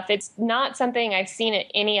this stuff, it's not something I've seen at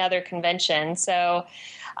any other convention. So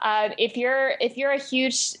if you're a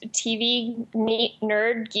huge TV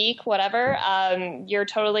nerd, geek, whatever, you're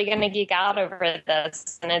totally going to geek out over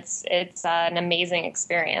this, and it's an amazing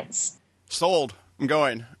experience. Sold. I'm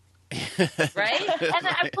going. Right? And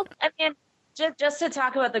I mean, just to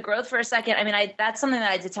talk about the growth for a second, I mean, that's something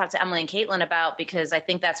that I did talk to Emily and Caitlin about, because I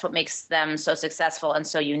think that's what makes them so successful and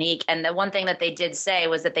so unique. And the one thing that they did say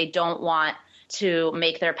was that they don't want to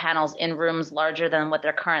make their panels in rooms larger than what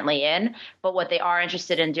they're currently in. But what they are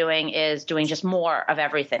interested in doing is doing just more of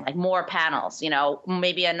everything, like more panels,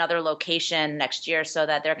 maybe another location next year so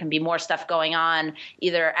that there can be more stuff going on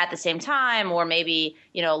either at the same time or maybe,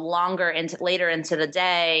 later into the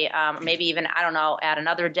day, maybe even, I don't know, at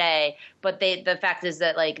another day. But the fact is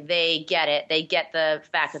that like they get it. They get the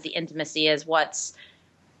fact that the intimacy is what's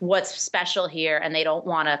special here, and they don't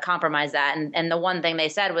want to compromise that. And the one thing they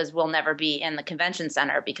said was, we'll never be in the convention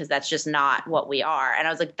center because that's just not what we are. And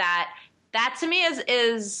I was like, that to me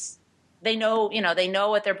is they know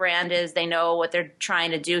what their brand is. They know what they're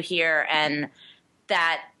trying to do here. And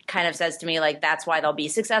that kind of says to me, like, that's why they'll be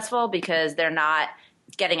successful, because they're not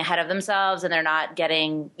getting ahead of themselves and they're not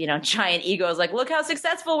getting, giant egos. Like, look how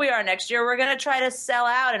successful we are. Next year, we're going to try to sell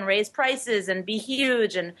out and raise prices and be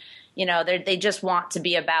huge. And, they just want to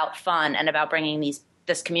be about fun and about bringing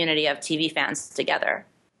this community of TV fans together.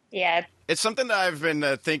 Yeah. It's something that I've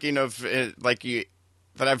been thinking of, that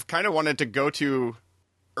I've kind of wanted to go to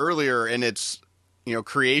earlier in its,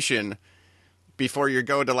 creation, before you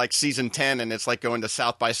go to like season 10 and it's like going to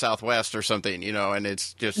South by Southwest or something, and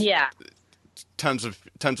it's just tons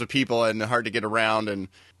of people and hard to get around. And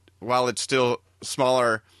while it's still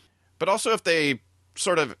smaller, but also if they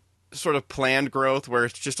sort of planned growth where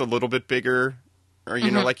it's just a little bit bigger, or,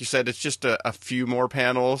 like you said, it's just a few more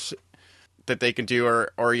panels that they can do,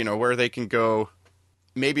 or, where they can go.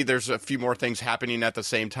 Maybe there's a few more things happening at the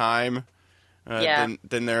same time than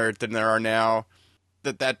there are now.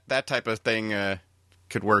 That type of thing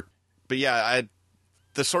could work. But yeah,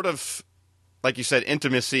 the sort of, like you said,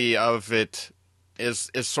 intimacy of it is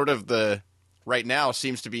sort of right now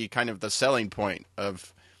seems to be kind of the selling point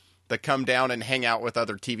of the come down and hang out with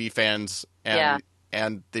other TV fans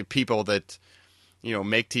and the people that,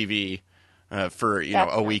 make TV for,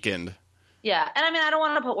 a weekend. Yeah. And I mean, I don't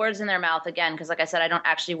want to put words in their mouth again, because like I said, I don't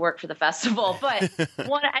actually work for the festival. But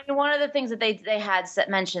one of the things that they had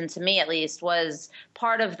mentioned to me, at least, was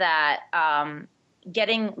part of that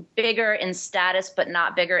getting bigger in status but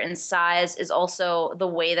not bigger in size is also the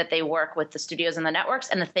way that they work with the studios and the networks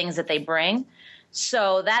and the things that they bring.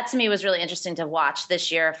 So that to me was really interesting to watch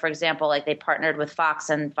this year. For example, like they partnered with Fox,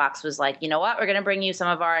 and Fox was like, you know what, we're going to bring you some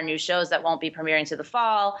of our new shows that won't be premiering to the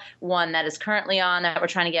fall, one that is currently on that we're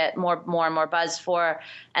trying to get more and more buzz for.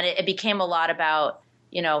 And it became a lot about,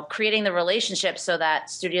 creating the relationship so that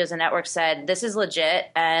studios and networks said, this is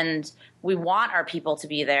legit and we want our people to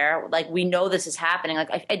be there. Like, we know this is happening.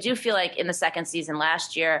 Like, I do feel like in the second season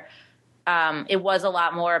last year, it was a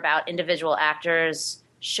lot more about individual actors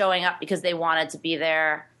showing up because they wanted to be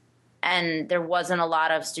there, and there wasn't a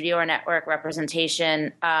lot of studio or network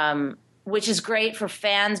representation, which is great for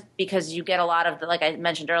fans because you get a lot of like I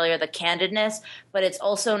mentioned earlier, the candidness, but it's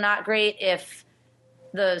also not great if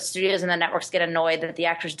the studios and the networks get annoyed that the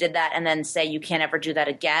actors did that and then say you can't ever do that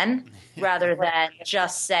again, rather than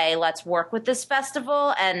just say let's work with this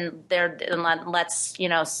festival and let's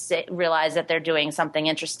realize that they're doing something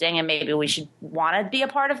interesting and maybe we should want to be a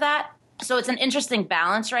part of that. So it's an interesting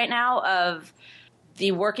balance right now of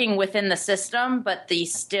the working within the system, but the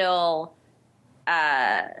still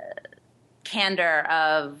candor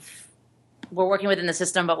of we're working within the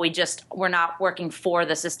system, but we're not working for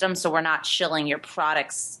the system, so we're not shilling your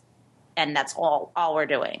products, and that's all we're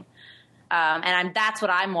doing. That's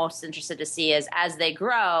what I'm most interested to see is as they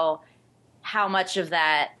grow, how much of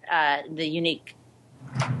that the unique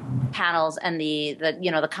panels and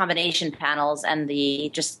the combination panels and the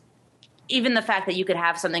just even the fact that you could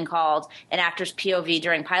have something called an actor's POV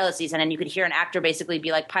during pilot season, and you could hear an actor basically be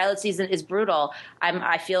like, pilot season is brutal.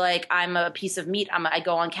 I feel like I'm a piece of meat. I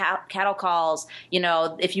go on cattle calls.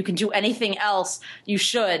 If you can do anything else, you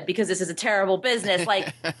should, because this is a terrible business.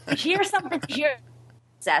 Like, hear something,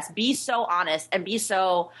 be so honest and be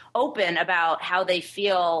so open about how they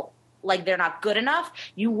feel like they're not good enough.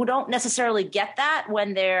 You don't necessarily get that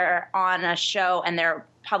when they're on a show and their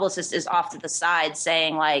publicist is off to the side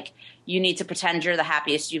saying, like, you need to pretend you're the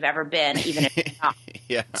happiest you've ever been, even if you're not.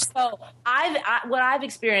 Yeah. So what I've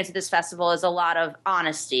experienced at this festival is a lot of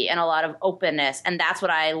honesty and a lot of openness, and that's what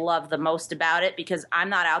I love the most about it, because I'm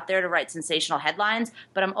not out there to write sensational headlines,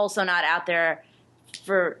 but I'm also not out there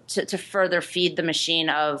to further feed the machine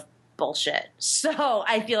of bullshit. So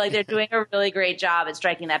I feel like they're doing a really great job at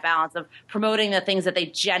striking that balance of promoting the things that they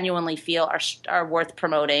genuinely feel are worth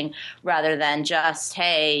promoting, rather than just,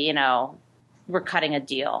 hey, we're cutting a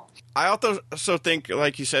deal. I also think,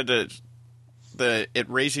 like you said, it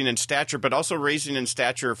raising in stature, but also raising in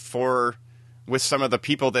stature with some of the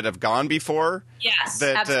people that have gone before. Yes,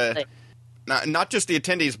 absolutely. Not just the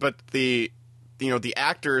attendees, but the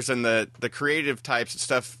actors and the creative types and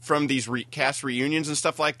stuff from these cast reunions and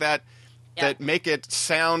stuff like that, that make it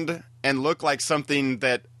sound and look like something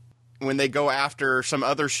that when they go after some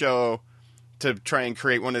other show to try and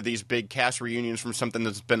create one of these big cast reunions from something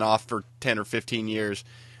that's been off for 10 or 15 years,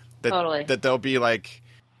 that they'll be like,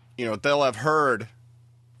 they'll have heard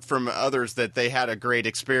from others that they had a great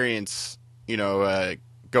experience,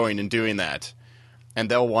 going and doing that, and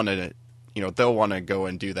they'll want to go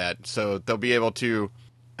and do that. So they'll be able to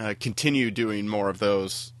continue doing more of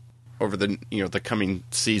those over the the coming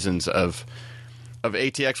seasons of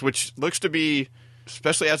ATX, which looks to be,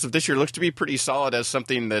 especially as of this year, looks to be pretty solid as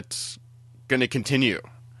something that's going to continue.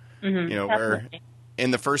 Mm-hmm, where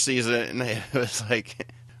in the first season it was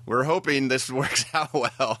like, we're hoping this works out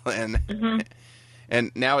well, and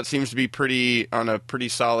now it seems to be on a pretty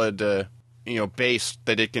solid base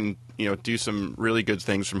that it can do some really good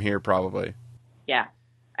things from here, probably. Yeah,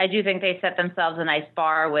 I do think they set themselves a nice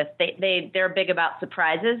bar with they're big about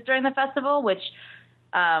surprises during the festival, which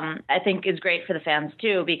I think is great for the fans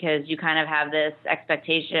too, because you kind of have this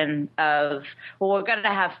expectation of, well, we're going to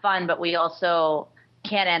have fun, but we also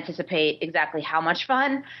can't anticipate exactly how much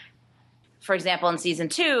fun. For example, in season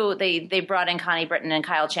 2, they brought in Connie Britton and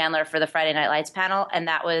Kyle Chandler for the Friday Night Lights panel, and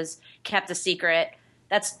that was kept a secret.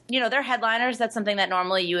 That's, they're headliners. That's something that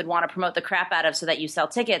normally you would want to promote the crap out of so that you sell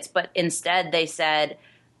tickets. But instead they said,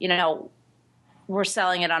 we're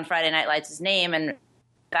selling it on Friday Night Lights' name. And the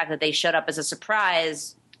fact that they showed up as a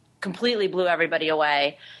surprise completely blew everybody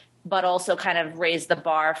away, but also kind of raised the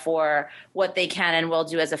bar for what they can and will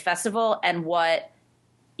do as a festival, and what,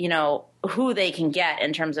 who they can get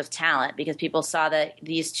in terms of talent, because people saw that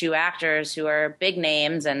these two actors who are big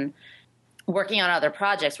names and working on other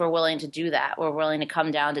projects were willing to do that. We're willing to come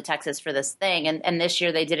down to Texas for this thing. And this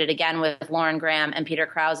year they did it again with Lauren Graham and Peter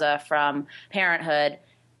Krause from Parenthood.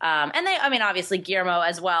 And obviously Guillermo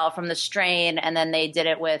as well from The Strain. And then they did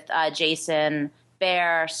it with Jason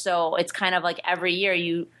Bear. So it's kind of like every year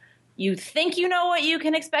you think you know what you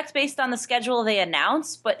can expect based on the schedule they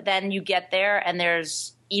announce, but then you get there and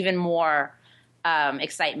there's even more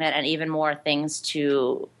excitement and even more things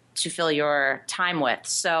to fill your time with.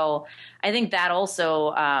 So I think that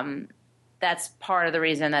also that's part of the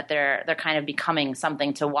reason that they're kind of becoming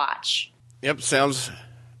something to watch. Yep, sounds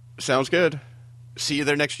good. See you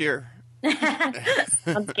there next year.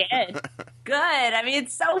 Sounds good. Good. I mean,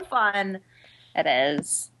 it's so fun. It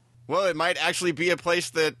is. Well, it might actually be a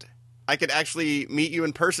place that I could actually meet you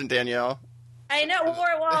in person, Danielle. I know.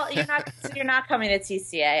 Well, you're not coming to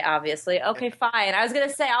TCA, obviously. Okay, fine. I was going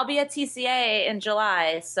to say I'll be at TCA in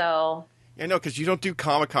July, so. Yeah, no, because you don't do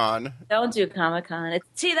Comic-Con. Don't do Comic-Con.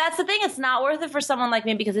 See, that's the thing. It's not worth it for someone like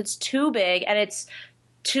me because it's too big and it's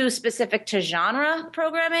too specific to genre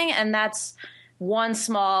programming, and that's one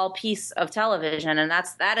small piece of television. And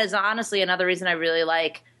that is honestly another reason I really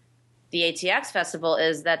like the ATX Festival,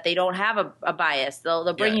 is that they don't have a bias.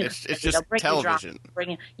 They'll bring you. It's just television.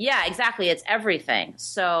 Yeah, exactly. It's everything.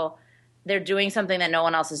 So they're doing something that no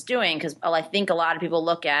one else is doing, because I think a lot of people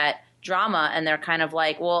look at drama and they're kind of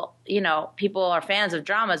like, well, people are fans of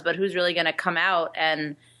dramas, but who's really going to come out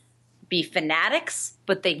and be fanatics?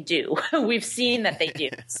 But they do. We've seen that they do.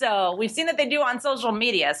 So we've seen that they do on social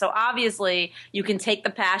media. So obviously you can take the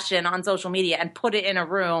passion on social media and put it in a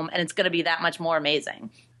room, and it's going to be that much more amazing.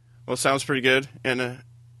 Well, sounds pretty good. And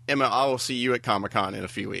Emma, I will see you at Comic-Con in a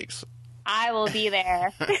few weeks. I will be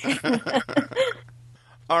there.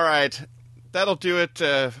 All right. That'll do it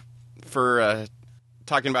for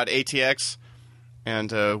talking about ATX.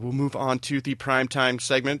 And we'll move on to the primetime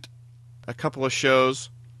segment. A couple of shows.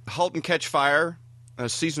 Halt and Catch Fire,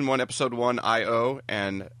 Season 1, Episode 1, I.O.,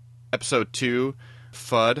 and Episode 2,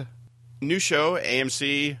 FUD. New show,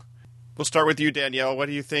 AMC. We'll start with you, Danielle. What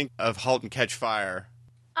do you think of Halt and Catch Fire?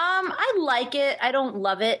 I like it. I don't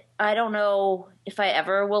love it. I don't know if I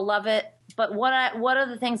ever will love it. But one of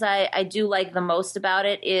the things I do like the most about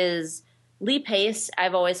it is Lee Pace.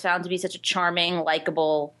 I've always found to be such a charming,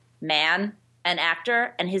 likable man and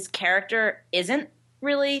actor, and his character isn't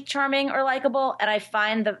really charming or likable. And I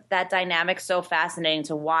find that dynamic so fascinating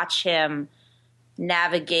to watch him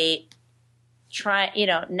navigate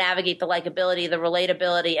the likability, the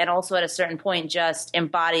relatability, and also at a certain point just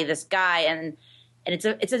embody this guy. And it's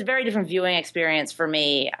a very different viewing experience for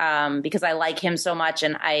me, because I like him so much,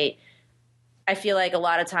 and I feel like a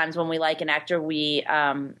lot of times when we like an actor, we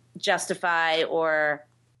justify or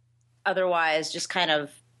otherwise just kind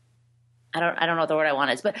of, I don't know what the word I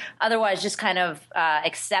want is, but otherwise just kind of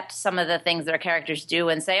accept some of the things their characters do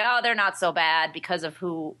and say, oh, they're not so bad because of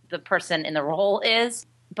who the person in the role is.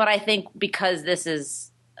 But I think because this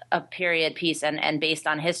is a period piece and based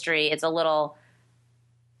on history, it's a little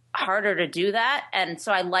harder to do that. And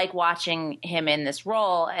so I like watching him in this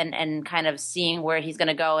role and kind of seeing where he's going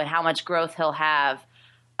to go and how much growth he'll have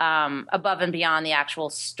above and beyond the actual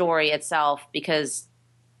story itself. Because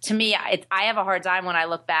to me, I have a hard time when I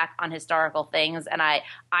look back on historical things, and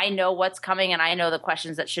I know what's coming and I know the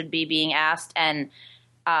questions that should be being asked. And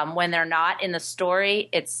when they're not in the story,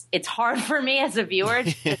 it's hard for me as a viewer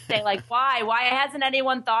to say, like, why hasn't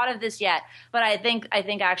anyone thought of this yet? But I think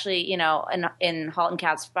actually, in Halt and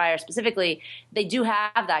Catch Fire specifically, they do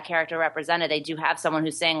have that character represented. They do have someone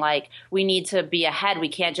who's saying, like, we need to be ahead. We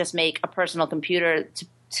can't just make a personal computer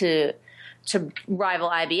to rival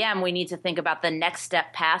IBM. We need to think about the next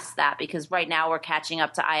step past that, because right now we're catching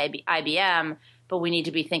up to IBM, but we need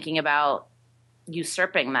to be thinking about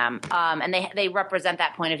usurping them. And they represent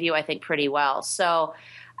that point of view, I think, pretty well. So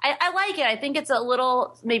I like it. I think it's a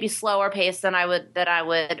little maybe slower paced than I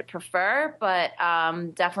would prefer, but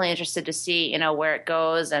definitely interested to see, where it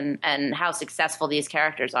goes and how successful these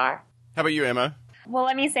characters are. How about you, Emma? Well,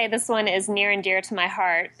 let me say this one is near and dear to my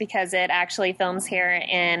heart because it actually films here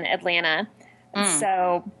in Atlanta.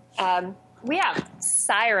 So we have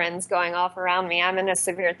sirens going off around me. I'm in a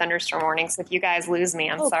severe thunderstorm warning, so if you guys lose me,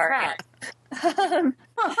 I'm sorry.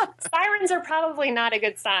 Sirens are probably not a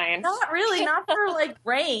good sign. Not really, not for like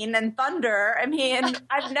rain and thunder. I mean,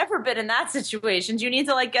 I've never been in that situation. Do you need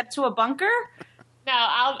to get to a bunker? No,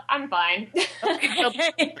 I'm fine.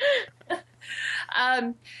 Okay.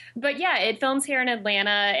 But yeah, it films here in Atlanta,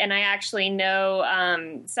 and I actually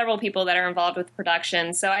know several people that are involved with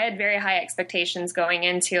production, so I had very high expectations going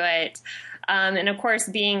into it. And of course,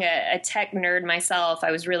 being a tech nerd myself,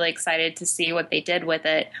 I was really excited to see what they did with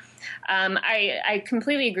it. I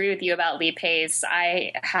completely agree with you about Lee Pace.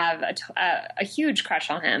 I have a huge crush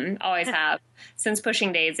on him, always have, since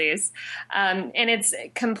Pushing Daisies. And it's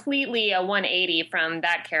completely a 180 from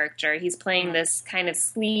that character. He's playing this kind of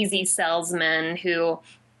sleazy salesman who,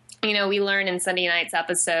 we learn in Sunday night's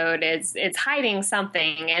episode is hiding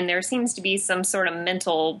something, and there seems to be some sort of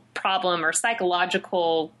mental problem or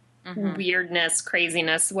psychological weirdness,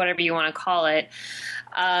 craziness, whatever you want to call it,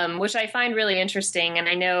 which I find really interesting. And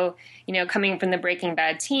I know, coming from the Breaking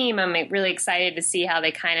Bad team, I'm really excited to see how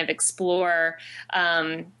they kind of explore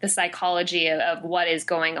the psychology of what is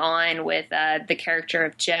going on with the character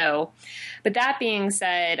of Joe. But that being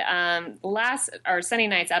said, Sunday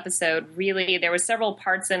night's episode, really, there were several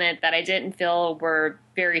parts in it that I didn't feel were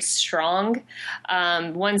very strong.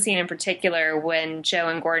 One scene in particular when Joe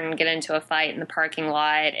and Gordon get into a fight in the parking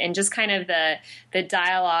lot, and just kind of the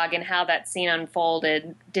dialogue and how that scene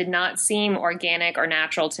unfolded did not seem organic or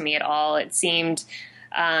natural to me at all. It seemed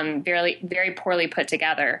very, very poorly put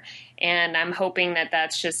together. And I'm hoping that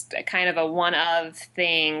that's just a kind of a one-of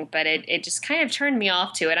thing, but it just kind of turned me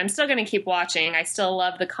off to it. I'm still going to keep watching. I still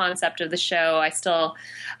love the concept of the show. I still,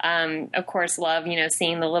 of course, love,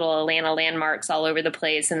 seeing the little Atlanta landmarks all over the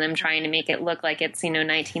place and them trying to make it look like it's,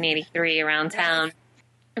 1983 around town.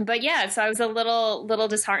 But yeah, so I was a little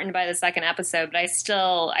disheartened by the second episode, but I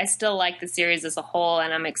still like the series as a whole,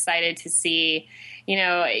 and I'm excited to see,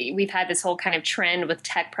 we've had this whole kind of trend with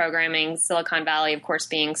tech programming, Silicon Valley, of course,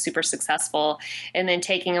 being super successful, and then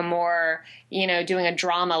taking a more, doing a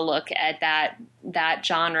drama look at that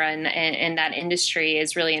genre and that industry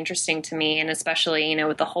is really interesting to me. And especially,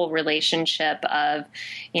 with the whole relationship of,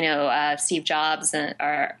 Steve Jobs and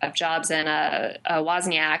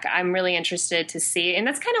Wozniak, I'm really interested to see. And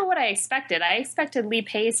that's kind of what I expected. I expected Lee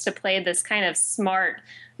Pace to play this kind of smart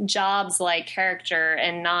Jobs-like character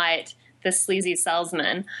and not the sleazy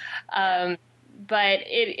salesman. But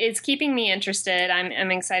it's keeping me interested.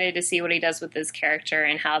 I'm excited to see what he does with this character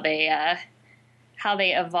and how they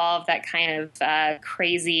evolve that kind of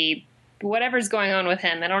crazy whatever's going on with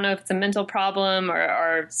him. I don't know if it's a mental problem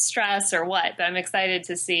or stress or what, but I'm excited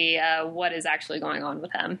to see what is actually going on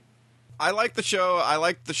with him. I like the show. I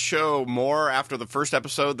like the show more after the first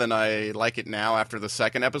episode than I like it now after the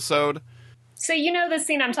second episode. So the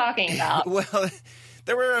scene I'm talking about. Well,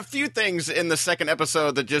 there were a few things in the second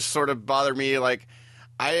episode that just sort of bothered me. Like,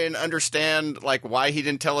 I didn't understand, like, why he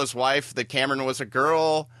didn't tell his wife that Cameron was a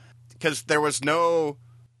girl, because there was no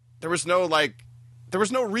reason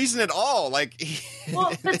at all. Like,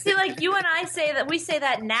 well, but see, like, you and I say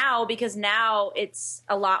that now because now it's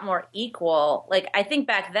a lot more equal. Like, I think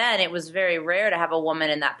back then it was very rare to have a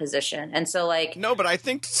woman in that position, and so, like, no, but I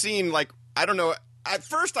think seeing, like, I don't know. At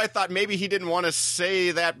first, I thought maybe he didn't want to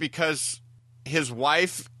say that because his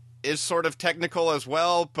wife is sort of technical as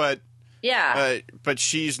well, but but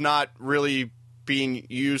she's not really being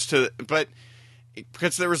used to. But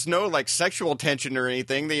because there was no like sexual tension or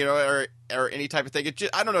anything, or any type of thing. It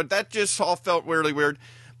just, I don't know. That just all felt really weird.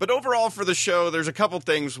 But overall, for the show, there's a couple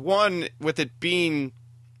things. One, with it being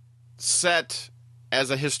set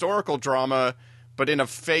as a historical drama, but in a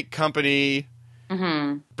fake company.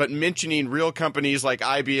 Mm-hmm. But mentioning real companies like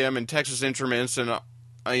IBM and Texas Instruments and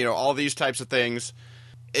all these types of things,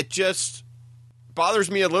 it just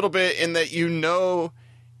bothers me a little bit in that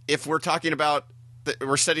if we're talking about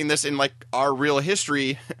we're setting this in like our real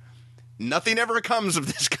history, nothing ever comes of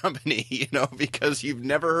this company, because you've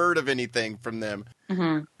never heard of anything from them.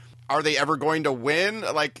 Mm-hmm. Are they ever going to win?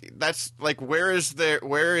 Like, that's like where is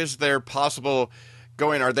their possible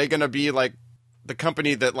going? Are they going to be like the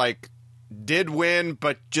company that like did win,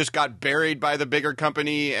 but just got buried by the bigger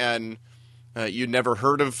company, and you never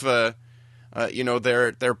heard of,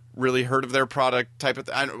 they're really heard of their product type of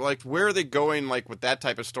thing. Like, where are they going, like, with that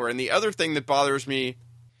type of story? And the other thing that bothers me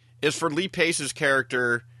is for Lee Pace's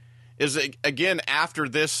character is, again, after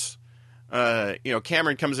this,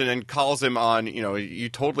 Cameron comes in and calls him on, you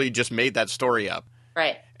totally just made that story up.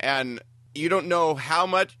 Right. And you don't know how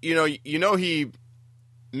much, he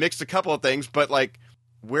mixed a couple of things, but, like,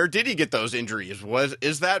 where did he get those injuries? Was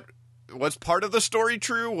part of the story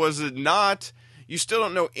true? Was it not? You still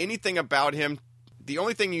don't know anything about him. The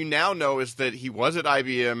only thing you now know is that he was at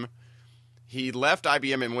IBM. He left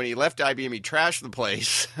IBM, and when he left IBM, he trashed the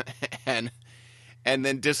place and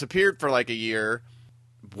then disappeared for like a year.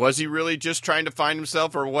 Was he really just trying to find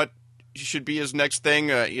himself, or what should be his next thing?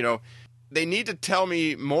 They need to tell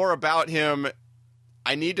me more about him.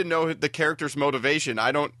 I need to know the character's motivation.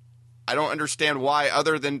 I don't understand why,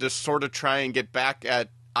 other than to sort of try and get back at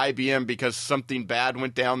IBM because something bad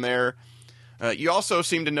went down there. You also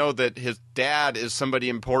seem to know that his dad is somebody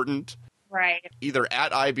important. Right. Either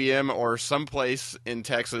at IBM or someplace in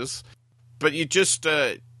Texas. But you just,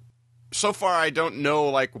 so far I don't know,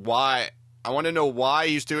 like, why. I want to know why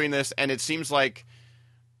he's doing this, and it seems like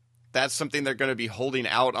that's something they're going to be holding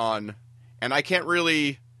out on. And I can't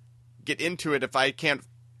really get into it if I can't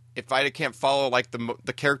follow like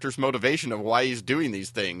the character's motivation of why he's doing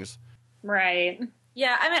these things. Right.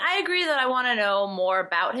 Yeah, I mean, I agree that I want to know more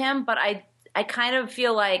about him, but I kind of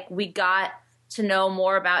feel like we got to know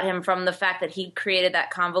more about him from the fact that he created that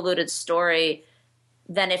convoluted story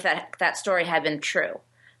than if that story had been true.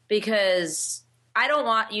 Because I don't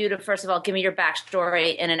want you to, first of all, give me your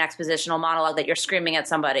backstory in an expositional monologue that you're screaming at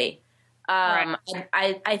somebody. Right.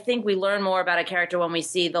 I think we learn more about a character when we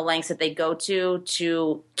see the lengths that they go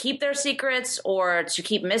to keep their secrets or to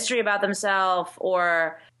keep mystery about themselves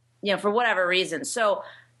or, for whatever reason. So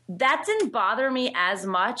That didn't bother me as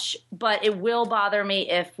much, but it will bother me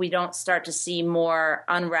if we don't start to see more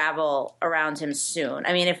unravel around him soon.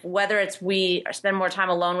 I mean, whether it's we spend more time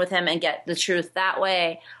alone with him and get the truth that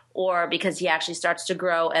way, or because he actually starts to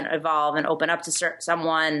grow and evolve and open up to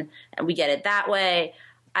someone and we get it that way.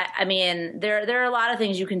 I mean, there are a lot of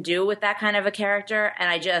things you can do with that kind of a character, and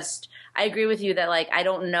I agree with you that, like, I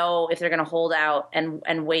don't know if they're going to hold out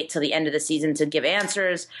and wait till the end of the season to give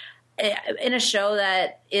answers. In a show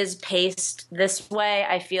that is paced this way,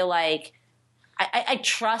 I feel like I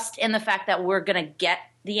trust in the fact that we're going to get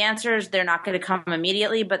the answers. They're not going to come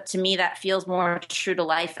immediately, but to me that feels more true to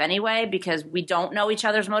life anyway, because we don't know each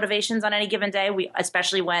other's motivations on any given day.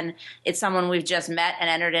 Especially when it's someone we've just met and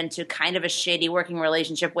entered into kind of a shady working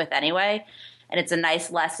relationship with anyway. And it's a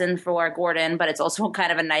nice lesson for Gordon, but it's also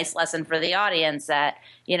kind of a nice lesson for the audience that,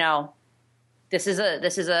 you know, this is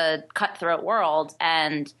a cutthroat world,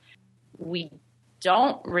 and we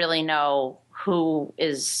don't really know who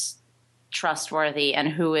is trustworthy and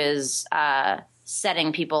who is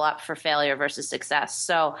setting people up for failure versus success.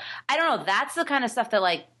 So I don't know. That's the kind of stuff that,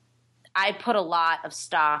 like, I put a lot of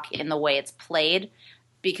stock in the way it's played,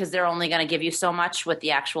 because they're only going to give you so much with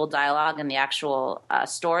the actual dialogue and the actual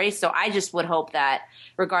story. So I just would hope that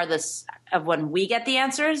regardless of when we get the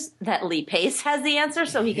answers, that Lee Pace has the answer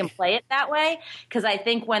so he can play it that way. Because I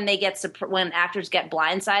think when actors get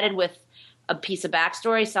blindsided with a piece of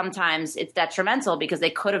backstory, sometimes it's detrimental because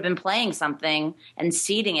they could have been playing something and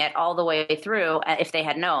seeding it all the way through if they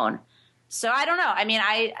had known. So I don't know. I mean,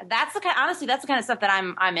 that's the kind of stuff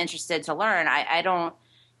that I'm interested to learn. I don't.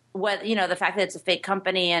 The fact that it's a fake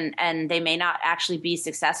company and they may not actually be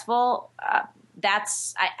successful,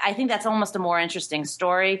 I think that's almost a more interesting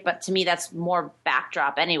story. But to me, that's more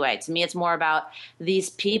backdrop anyway. To me, it's more about these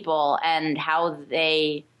people and how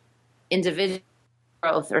they individually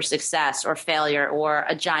growth or success or failure or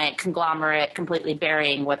a giant conglomerate completely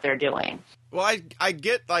burying what they're doing. Well, I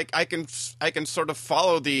get, like, I can sort of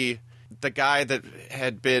follow the guy that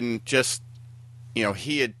had been just, you know,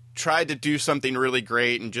 he had tried to do something really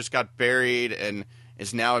great and just got buried and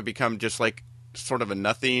is now become just like sort of a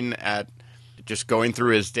nothing at just going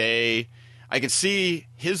through his day. I can see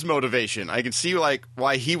his motivation. I can see, like,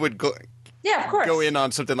 why he would go in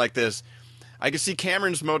on something like this. I can see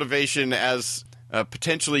Cameron's motivation as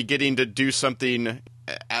potentially getting to do something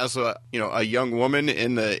as a young woman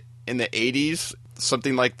in the 80s,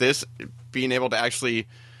 something like this, being able to actually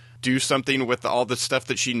do something with all the stuff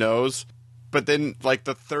that she knows. But then, like,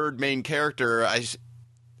 the third main character,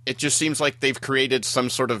 it just seems like they've created some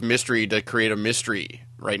sort of mystery to create a mystery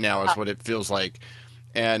right now is what it feels like.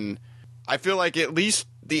 And I feel like at least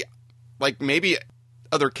maybe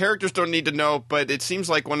other characters don't need to know, but it seems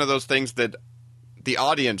like one of those things that the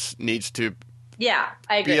audience needs to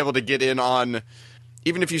I agree. Be able to get in on.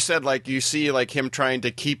 Even if you said, like, you see, like, him trying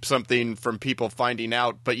to keep something from people finding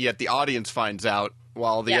out, but yet the audience finds out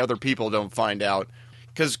while the other people don't find out.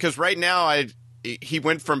 Because right now, he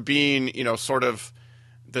went from being, you know, sort of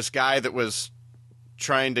this guy that was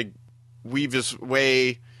trying to weave his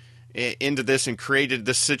way into this and created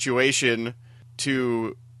this situation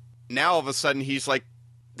to now all of a sudden he's like,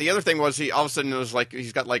 the other thing was he all of a sudden was like,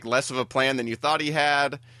 he's got, like, less of a plan than you thought he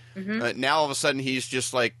had. Mm-hmm. Now all of a sudden he's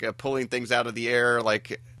just like pulling things out of the air,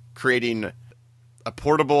 like creating a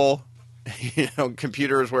portable,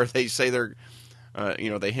 computers where they say they're,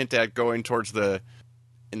 they hint at going towards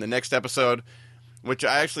in the next episode, which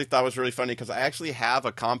I actually thought was really funny because I actually have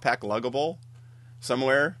a compact luggable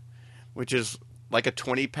somewhere, which is like a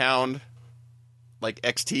 20-pound, like,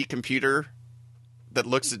 XT computer that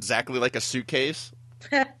looks exactly like a suitcase.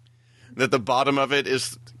 That the bottom of it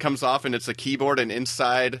comes off and it's a keyboard, and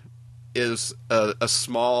inside is a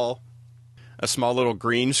small little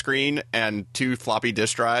green screen and 2 floppy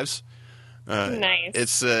disk drives.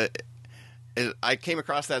 Nice. I came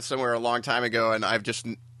across that somewhere a long time ago, and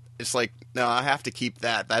it's like, no, I have to keep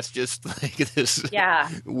that. That's just like this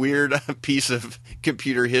weird piece of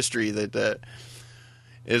computer history that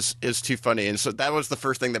is too funny. And so that was the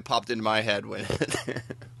first thing that popped into my head when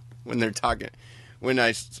when they're talking. When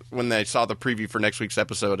I saw the preview for next week's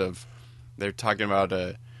episode they're talking about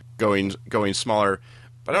going smaller,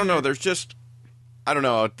 but I don't know. There's just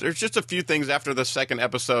a few things after the second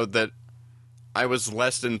episode that I was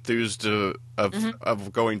less enthused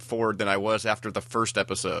of going forward than I was after the first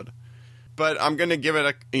episode. But I'm going to give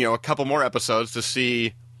it a couple more episodes to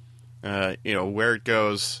see where it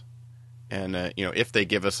goes, and if they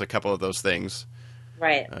give us a couple of those things,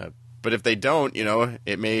 right? But if they don't,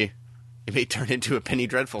 it may turn into a Penny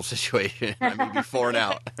Dreadful situation. I may be flooring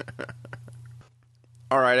out.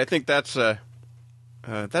 All right, I think that's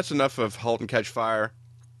enough of Halt and Catch Fire.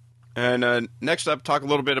 And next up, talk a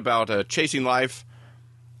little bit about Chasing Life,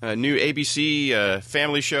 a new ABC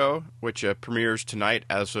family show, which premieres tonight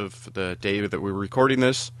as of the day that we're recording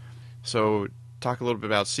this. So talk a little bit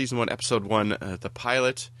about Season 1, Episode 1, the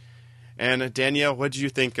pilot. And Danielle, what did you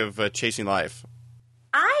think of Chasing Life?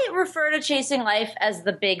 I refer to Chasing Life as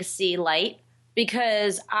the Big C light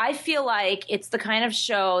because I feel like it's the kind of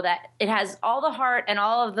show that it has all the heart and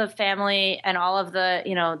all of the family and all of the,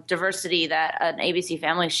 diversity that an ABC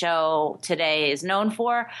family show today is known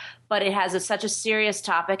for. But it has such a serious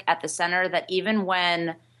topic at the center that even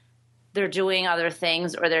when they're doing other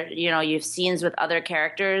things or you've scenes with other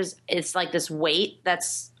characters, it's like this weight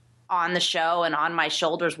that's on the show and on my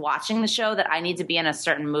shoulders watching the show that I need to be in a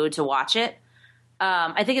certain mood to watch it.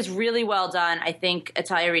 I think it's really well done. I think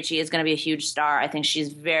Italia Ricci is going to be a huge star. I think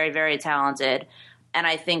she's very, very talented. And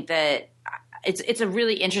I think that it's a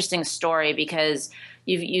really interesting story because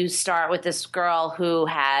you start with this girl who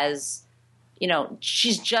has,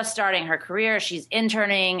 she's just starting her career. She's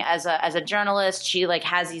interning as a journalist. She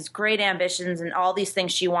has these great ambitions and all these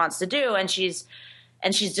things she wants to do. And she's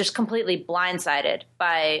just completely blindsided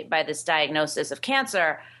by this diagnosis of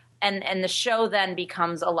cancer. And the show then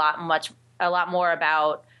becomes a lot more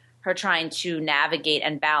about her trying to navigate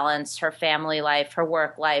and balance her family life, her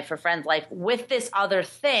work life, her friend's life with this other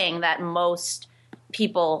thing that most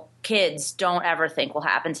kids don't ever think will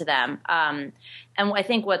happen to them. And I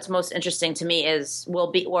think what's most interesting to me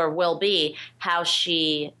will be how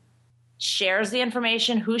she shares the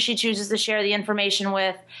information, who she chooses to share the information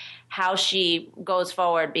with, how she goes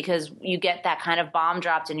forward, because you get that kind of bomb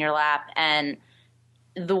dropped in your lap and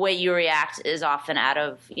the way you react is often out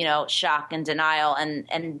of, shock and denial.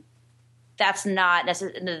 And that's not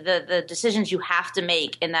necessarily the decisions you have to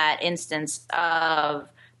make in that instance of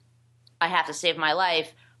I have to save my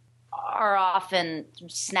life are often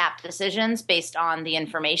snap decisions based on the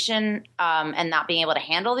information and not being able to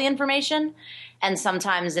handle the information. And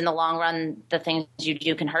sometimes in the long run, the things you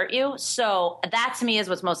do can hurt you. So that to me is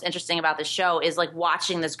what's most interesting about the show is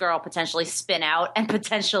watching this girl potentially spin out and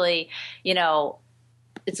potentially,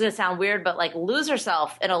 it's going to sound weird, but lose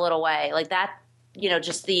herself in a little way that,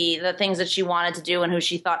 just the things that she wanted to do and who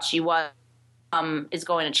she thought she was is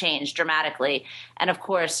going to change dramatically. And of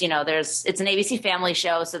course, it's an ABC family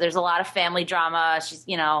show. So there's a lot of family drama. She's,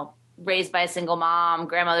 raised by a single mom,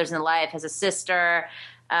 grandmother's in life, has a sister,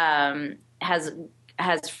 has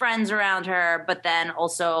friends around her, but then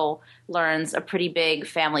also learns a pretty big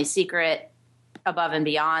family secret above and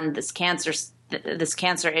beyond this cancer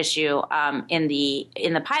issue in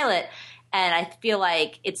the pilot. And I feel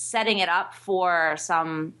like it's setting it up for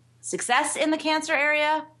some success in the cancer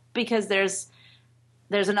area because there's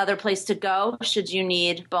another place to go should you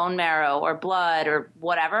need bone marrow or blood or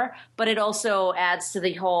whatever. But it also adds to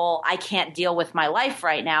the whole I can't deal with my life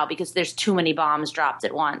right now because there's too many bombs dropped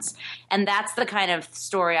at once. And that's the kind of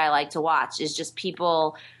story I like to watch is just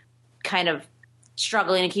people kind of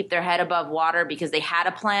struggling to keep their head above water because they had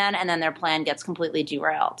a plan and then their plan gets completely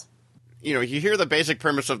derailed. You hear the basic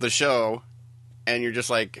premise of the show and you're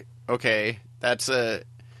just like, okay, that's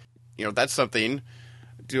something.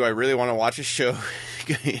 Do I really want to watch a show,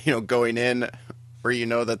 going in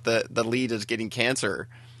where that the lead is getting cancer?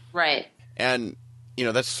 Right. And,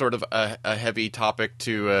 that's sort of a heavy topic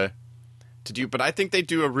to do, but I think they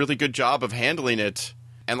do a really good job of handling it.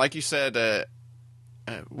 And like you said,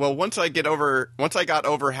 once I got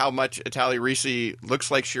over how much Italia Ricci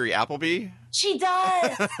looks like Shiri Appleby. She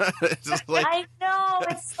does. I know.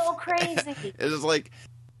 It's so crazy. It's just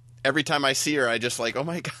every time I see her, I just oh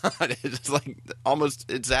my God, it's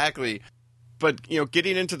almost exactly. But,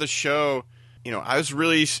 getting into the show, I was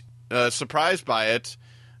really surprised by it.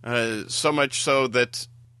 So much so that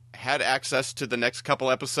had access to the next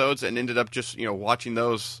couple episodes and ended up just, watching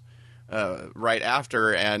those right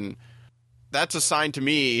after. And that's a sign to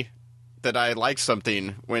me that I like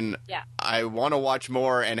something when I want to watch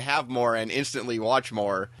more and have more and instantly watch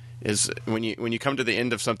more is when you come to the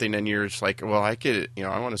end of something and you're just well, I could,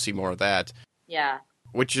 I want to see more of that. Yeah.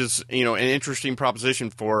 Which is, an interesting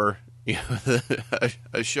proposition for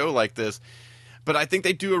a show like this. But I think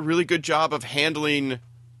they do a really good job of handling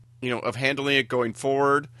it going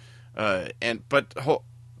forward. But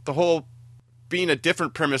the whole being a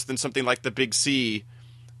different premise than something like The Big C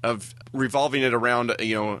of revolving it around,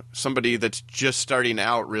 somebody that's just starting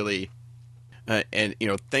out really. And,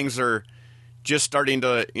 things are just starting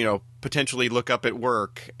to, potentially look up at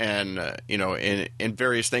work and, in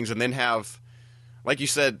various things and then have, like you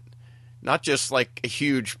said, not just a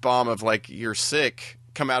huge bomb of you're sick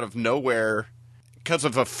come out of nowhere because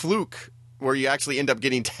of a fluke where you actually end up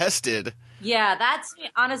getting tested Yeah,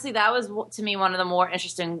 honestly, that was to me one of the more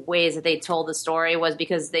interesting ways that they told the story, was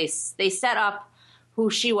because they set up who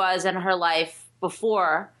she was and her life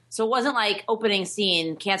before. So it wasn't like opening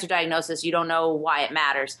scene, cancer diagnosis, you don't know why it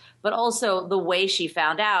matters, but also the way she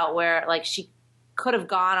found out, where like she could have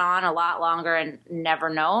gone on a lot longer and never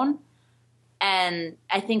known. And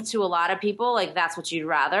I think to a lot of people, like, that's what you'd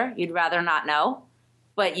rather not know.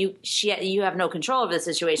 But you have no control of the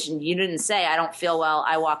situation. You didn't say, I don't feel well,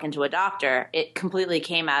 I walk into a doctor. It completely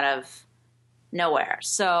came out of nowhere.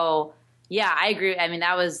 So yeah, I agree. I mean,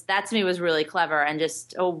 that to me was really clever and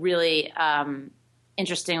just a really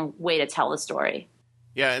interesting way to tell the story.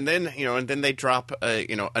 Yeah, and then they drop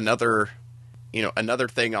another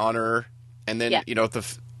thing on her, and then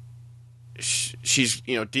she's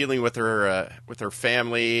dealing with her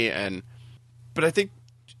family, but I think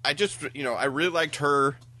I really liked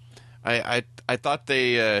her. I thought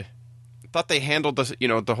they handled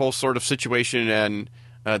the whole sort of situation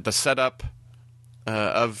and the setup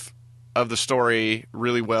of the story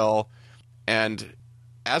really well, and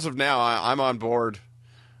as of now I'm on board.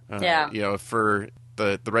 For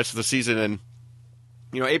the rest of the season. And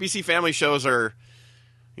ABC Family shows are,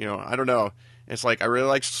 I don't know. It's like I really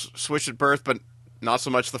like Switched at Birth, but not so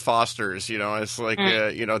much the Fosters. It's like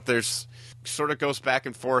there's sort of goes back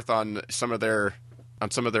and forth on some of their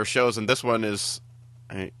shows, and this one is,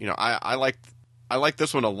 I like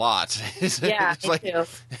this one a lot. Yeah, it's me like, too.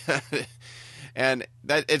 And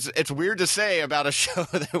that it's weird to say about a show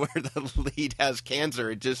where the lead has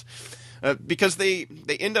cancer. It just because they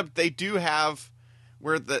do have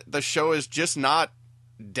where the show is just not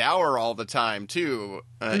dour all the time too,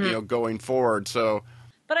 going forward. So,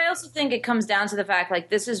 but I also think it comes down to the fact, like,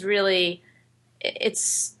 this is really,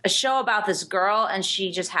 it's a show about this girl and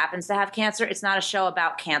she just happens to have cancer. It's not a show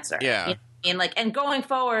about cancer. Yeah. And going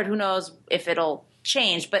forward, who knows if it'll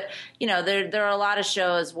change, but there are a lot of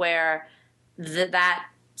shows where that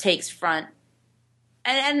takes front.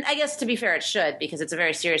 And I guess, to be fair, it should, because it's a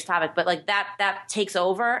very serious topic. But like that takes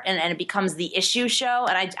over and it becomes the issue show.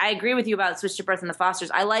 And I agree with you about Switched at Birth and the Fosters.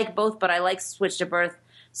 I like both, but I like Switched at Birth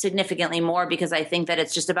significantly more because I think that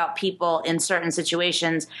it's just about people in certain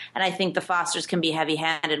situations. And I think the Fosters can be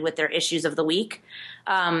heavy-handed with their issues of the week.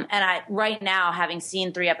 Right now, having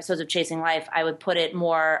seen 3 episodes of Chasing Life, I would put it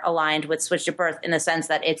more aligned with Switched at Birth in the sense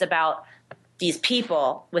that it's about these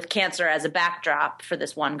people with cancer as a backdrop for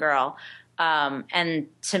this one girl. And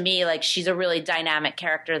to me, like, she's a really dynamic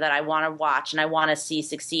character that I want to watch and I want to see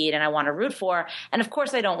succeed and I want to root for. And of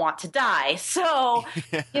course I don't want to die. So,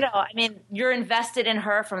 I mean, you're invested in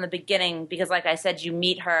her from the beginning because, like I said, you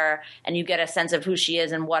meet her and you get a sense of who she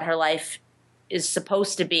is and what her life is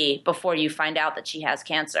supposed to be before you find out that she has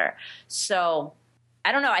cancer. So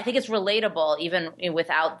I don't know. I think it's relatable even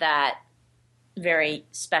without that very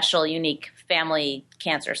special, unique family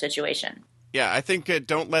cancer situation. Yeah, I think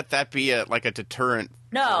don't let that be a deterrent.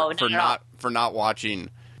 For not watching.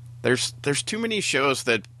 There's too many shows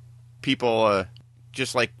that people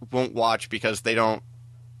just like won't watch because they don't.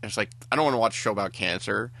 It's like, I don't want to watch a show about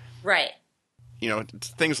cancer. Right. It's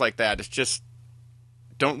things like that. It's just,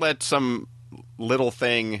 don't let some little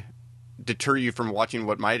thing deter you from watching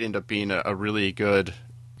what might end up being a really good,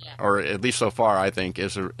 or at least so far I think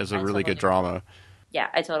is a really good drama. Yeah,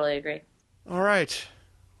 I totally agree. All right.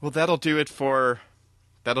 Well, that'll do it for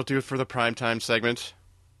the primetime segment.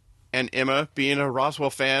 And Emma, being a Roswell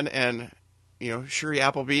fan and, Shuri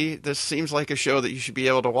Appleby, this seems like a show that you should be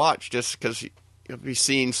able to watch just because you'll be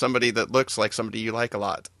seeing somebody that looks like somebody you like a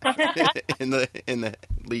lot in the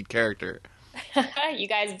lead character. You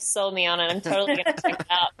guys have sold me on it. I'm totally going to check it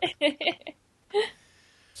out.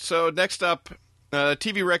 So next up,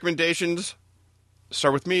 TV recommendations.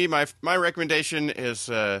 Start with me. My recommendation is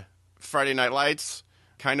Friday Night Lights.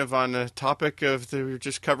 Kind of on the topic of we're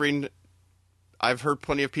just covering. I've heard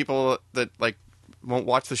plenty of people that won't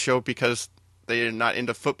watch the show because they're not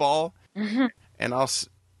into football. Mm-hmm. And I'll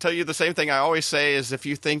tell you the same thing I always say is, if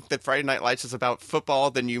you think that Friday Night Lights is about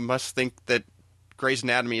football, then you must think that Grey's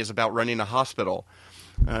Anatomy is about running a hospital.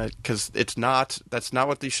 Because it's not. That's not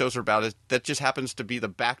what these shows are about. That just happens to be the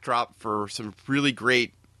backdrop for some really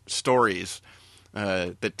great stories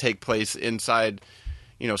that take place inside,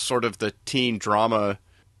 sort of the teen drama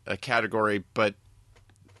category, but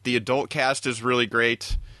the adult cast is really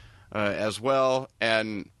great as well,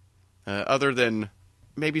 and other than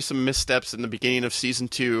maybe some missteps in the beginning of season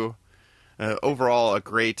 2, overall a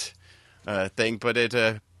great thing. But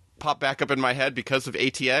it popped back up in my head because of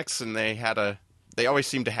ATX, and they always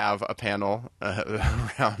seem to have a panel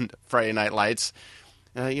around Friday Night Lights.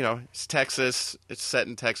 It's Texas, it's set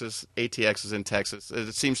in Texas, ATX is in Texas.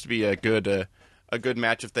 It seems to be a good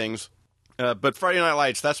match of things. But Friday Night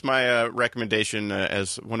Lights, that's my recommendation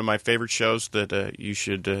as one of my favorite shows that you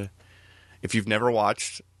should, if you've never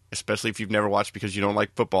watched, especially if you've never watched because you don't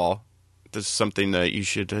like football, this is something that you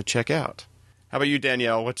should check out. How about you,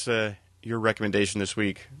 Danielle? What's your recommendation this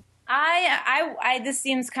week? This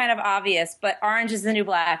seems kind of obvious, but Orange is the New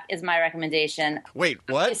Black is my recommendation. Wait,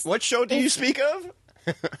 what? What show do you speak of?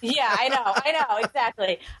 Yeah, I know,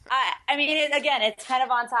 exactly. I mean, it's kind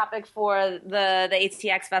of on topic for the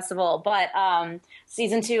ATX Festival, but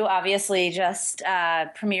season 2 obviously just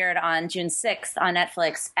premiered on June 6th on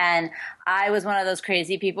Netflix, and I was one of those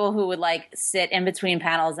crazy people who would like sit in between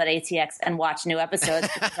panels at ATX and watch new episodes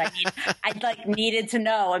because I needed to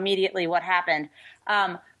know immediately what happened.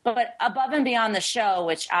 But above and beyond the show,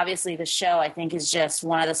 which obviously the show I think is just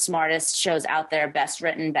one of the smartest shows out there, best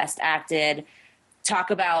written, best acted, talk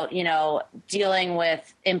about, dealing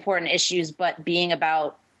with important issues, but being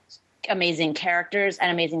about amazing characters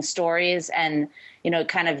and amazing stories and,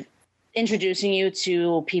 kind of introducing you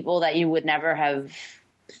to people that you would never have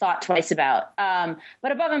thought twice about.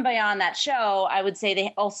 But above and beyond that show, I would say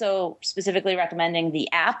they also specifically recommending the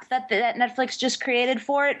app that Netflix just created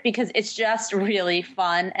for it, because it's just really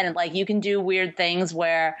fun. And you can do weird things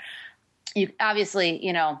where you obviously,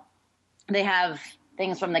 they have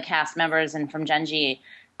things from the cast members and from Genji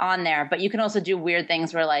on there, but you can also do weird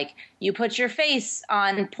things where you put your face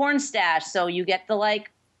on Porn Stash, so you get the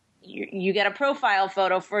you get a profile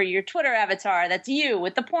photo for your Twitter avatar that's you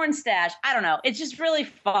with the porn stash. I don't know. It's just really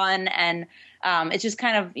fun, and it just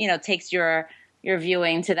kind of takes your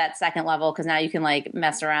viewing to that second level, because now you can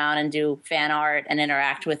mess around and do fan art and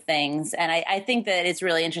interact with things. And I think that it's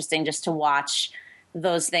really interesting just to watch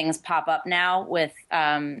those things pop up now with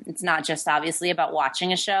it's not just obviously about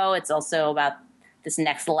watching a show, it's also about this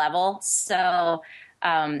next level. So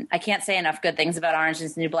I can't say enough good things about Orange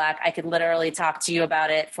is the New Black. I could literally talk to you about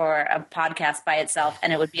it for a podcast by itself,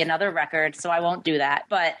 and it would be another record, so I won't do that.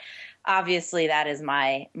 But obviously that is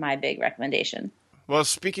my big recommendation. Well,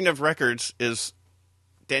 speaking of records,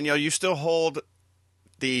 Danielle, you still hold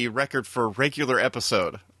the record for regular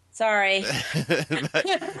episode. Sorry.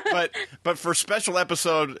 but for special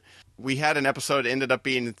episode, we had an episode ended up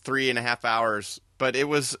being 3.5 hours, but it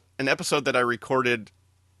was an episode that I recorded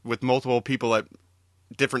with multiple people at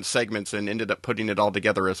different segments and ended up putting it all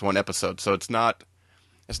together as one episode. So it's not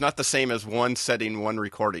the same as one setting, one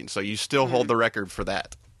recording. So you still hold the record for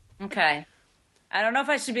that. Okay. I don't know if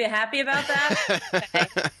I should be happy about that. Okay.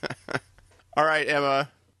 All right, Emma,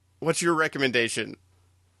 what's your recommendation?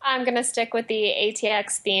 I'm going to stick with the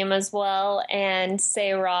ATX theme as well and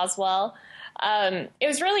say Roswell. It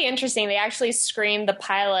was really interesting. They actually screened the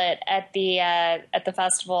pilot at the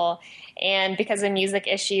festival, and because of music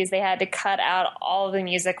issues, they had to cut out all of the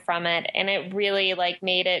music from it, and it really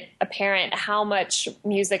made it apparent how much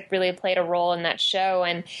music really played a role in that show,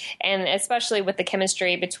 and especially with the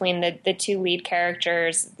chemistry between the two lead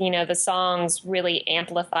characters. The songs really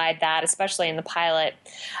amplified that, especially in the pilot.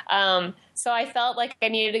 So I felt like I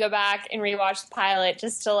needed to go back and rewatch the pilot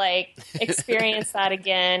just to experience that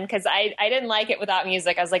again, because I didn't like it without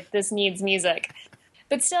music. I was like, this needs music.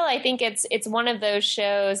 But still, I think it's one of those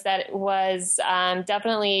shows that was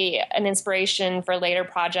definitely an inspiration for later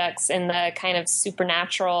projects in the kind of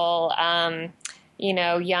supernatural,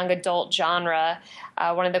 young adult genre.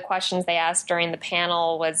 One of the questions they asked during the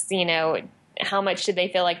panel was, how much did they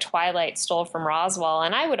feel like Twilight stole from Roswell?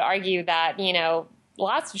 And I would argue that,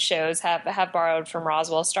 lots of shows have borrowed from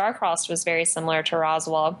Roswell. Star-Crossed was very similar to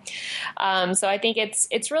Roswell. So I think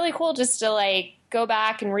it's really cool just to go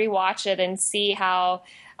back and rewatch it and see how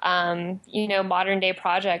modern day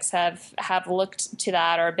projects have looked to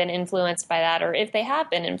that or been influenced by that, or if they have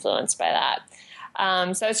been influenced by that.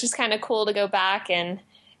 So it's just kind of cool to go back and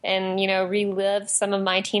relive some of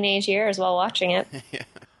my teenage years while watching it. Yeah.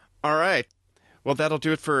 All right. Well, that'll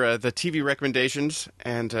do it for the TV recommendations,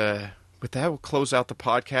 and with that, we'll close out the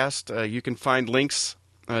podcast. You can find links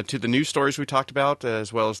to the news stories we talked about,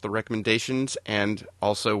 as well as the recommendations, and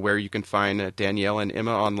also where you can find Danielle and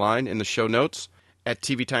Emma online in the show notes at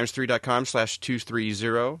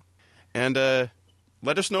tvtimes3.com/230. And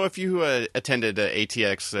let us know if you attended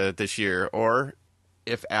ATX this year, or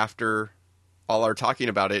if after all our talking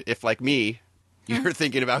about it, if like me, you're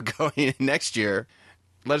thinking about going next year.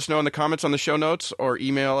 Let us know in the comments on the show notes, or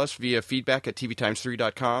email us via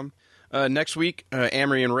feedback@tvtimes3.com. Next week,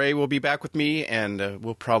 Amory and Ray will be back with me, and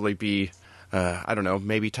we'll probably be,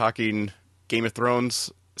 maybe talking Game of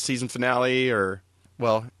Thrones season finale, or,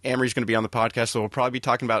 well, Amory's going to be on the podcast, so we'll probably be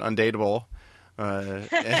talking about Undateable. And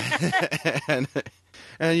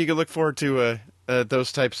you can look forward to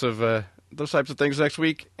those types of things next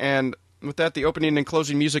week. And With that, the opening and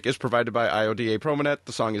closing music is provided by IODA Promonet.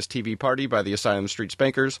 The song is TV Party by the Asylum Street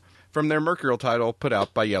Spankers from their Mercurial title put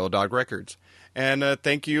out by Yellow Dog Records. And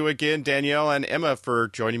thank you again, Danielle and Emma, for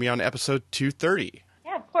joining me on episode 230.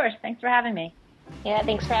 Yeah, of course. Thanks for having me. Yeah,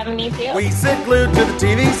 thanks for having me too. We sit glued to the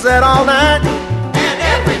TV set all night. And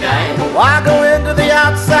every day, Why go into the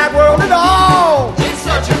outside world at all? it's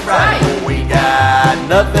such a fright. We got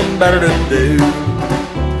nothing better to do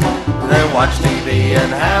than watch TV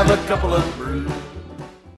and have a couple of brews.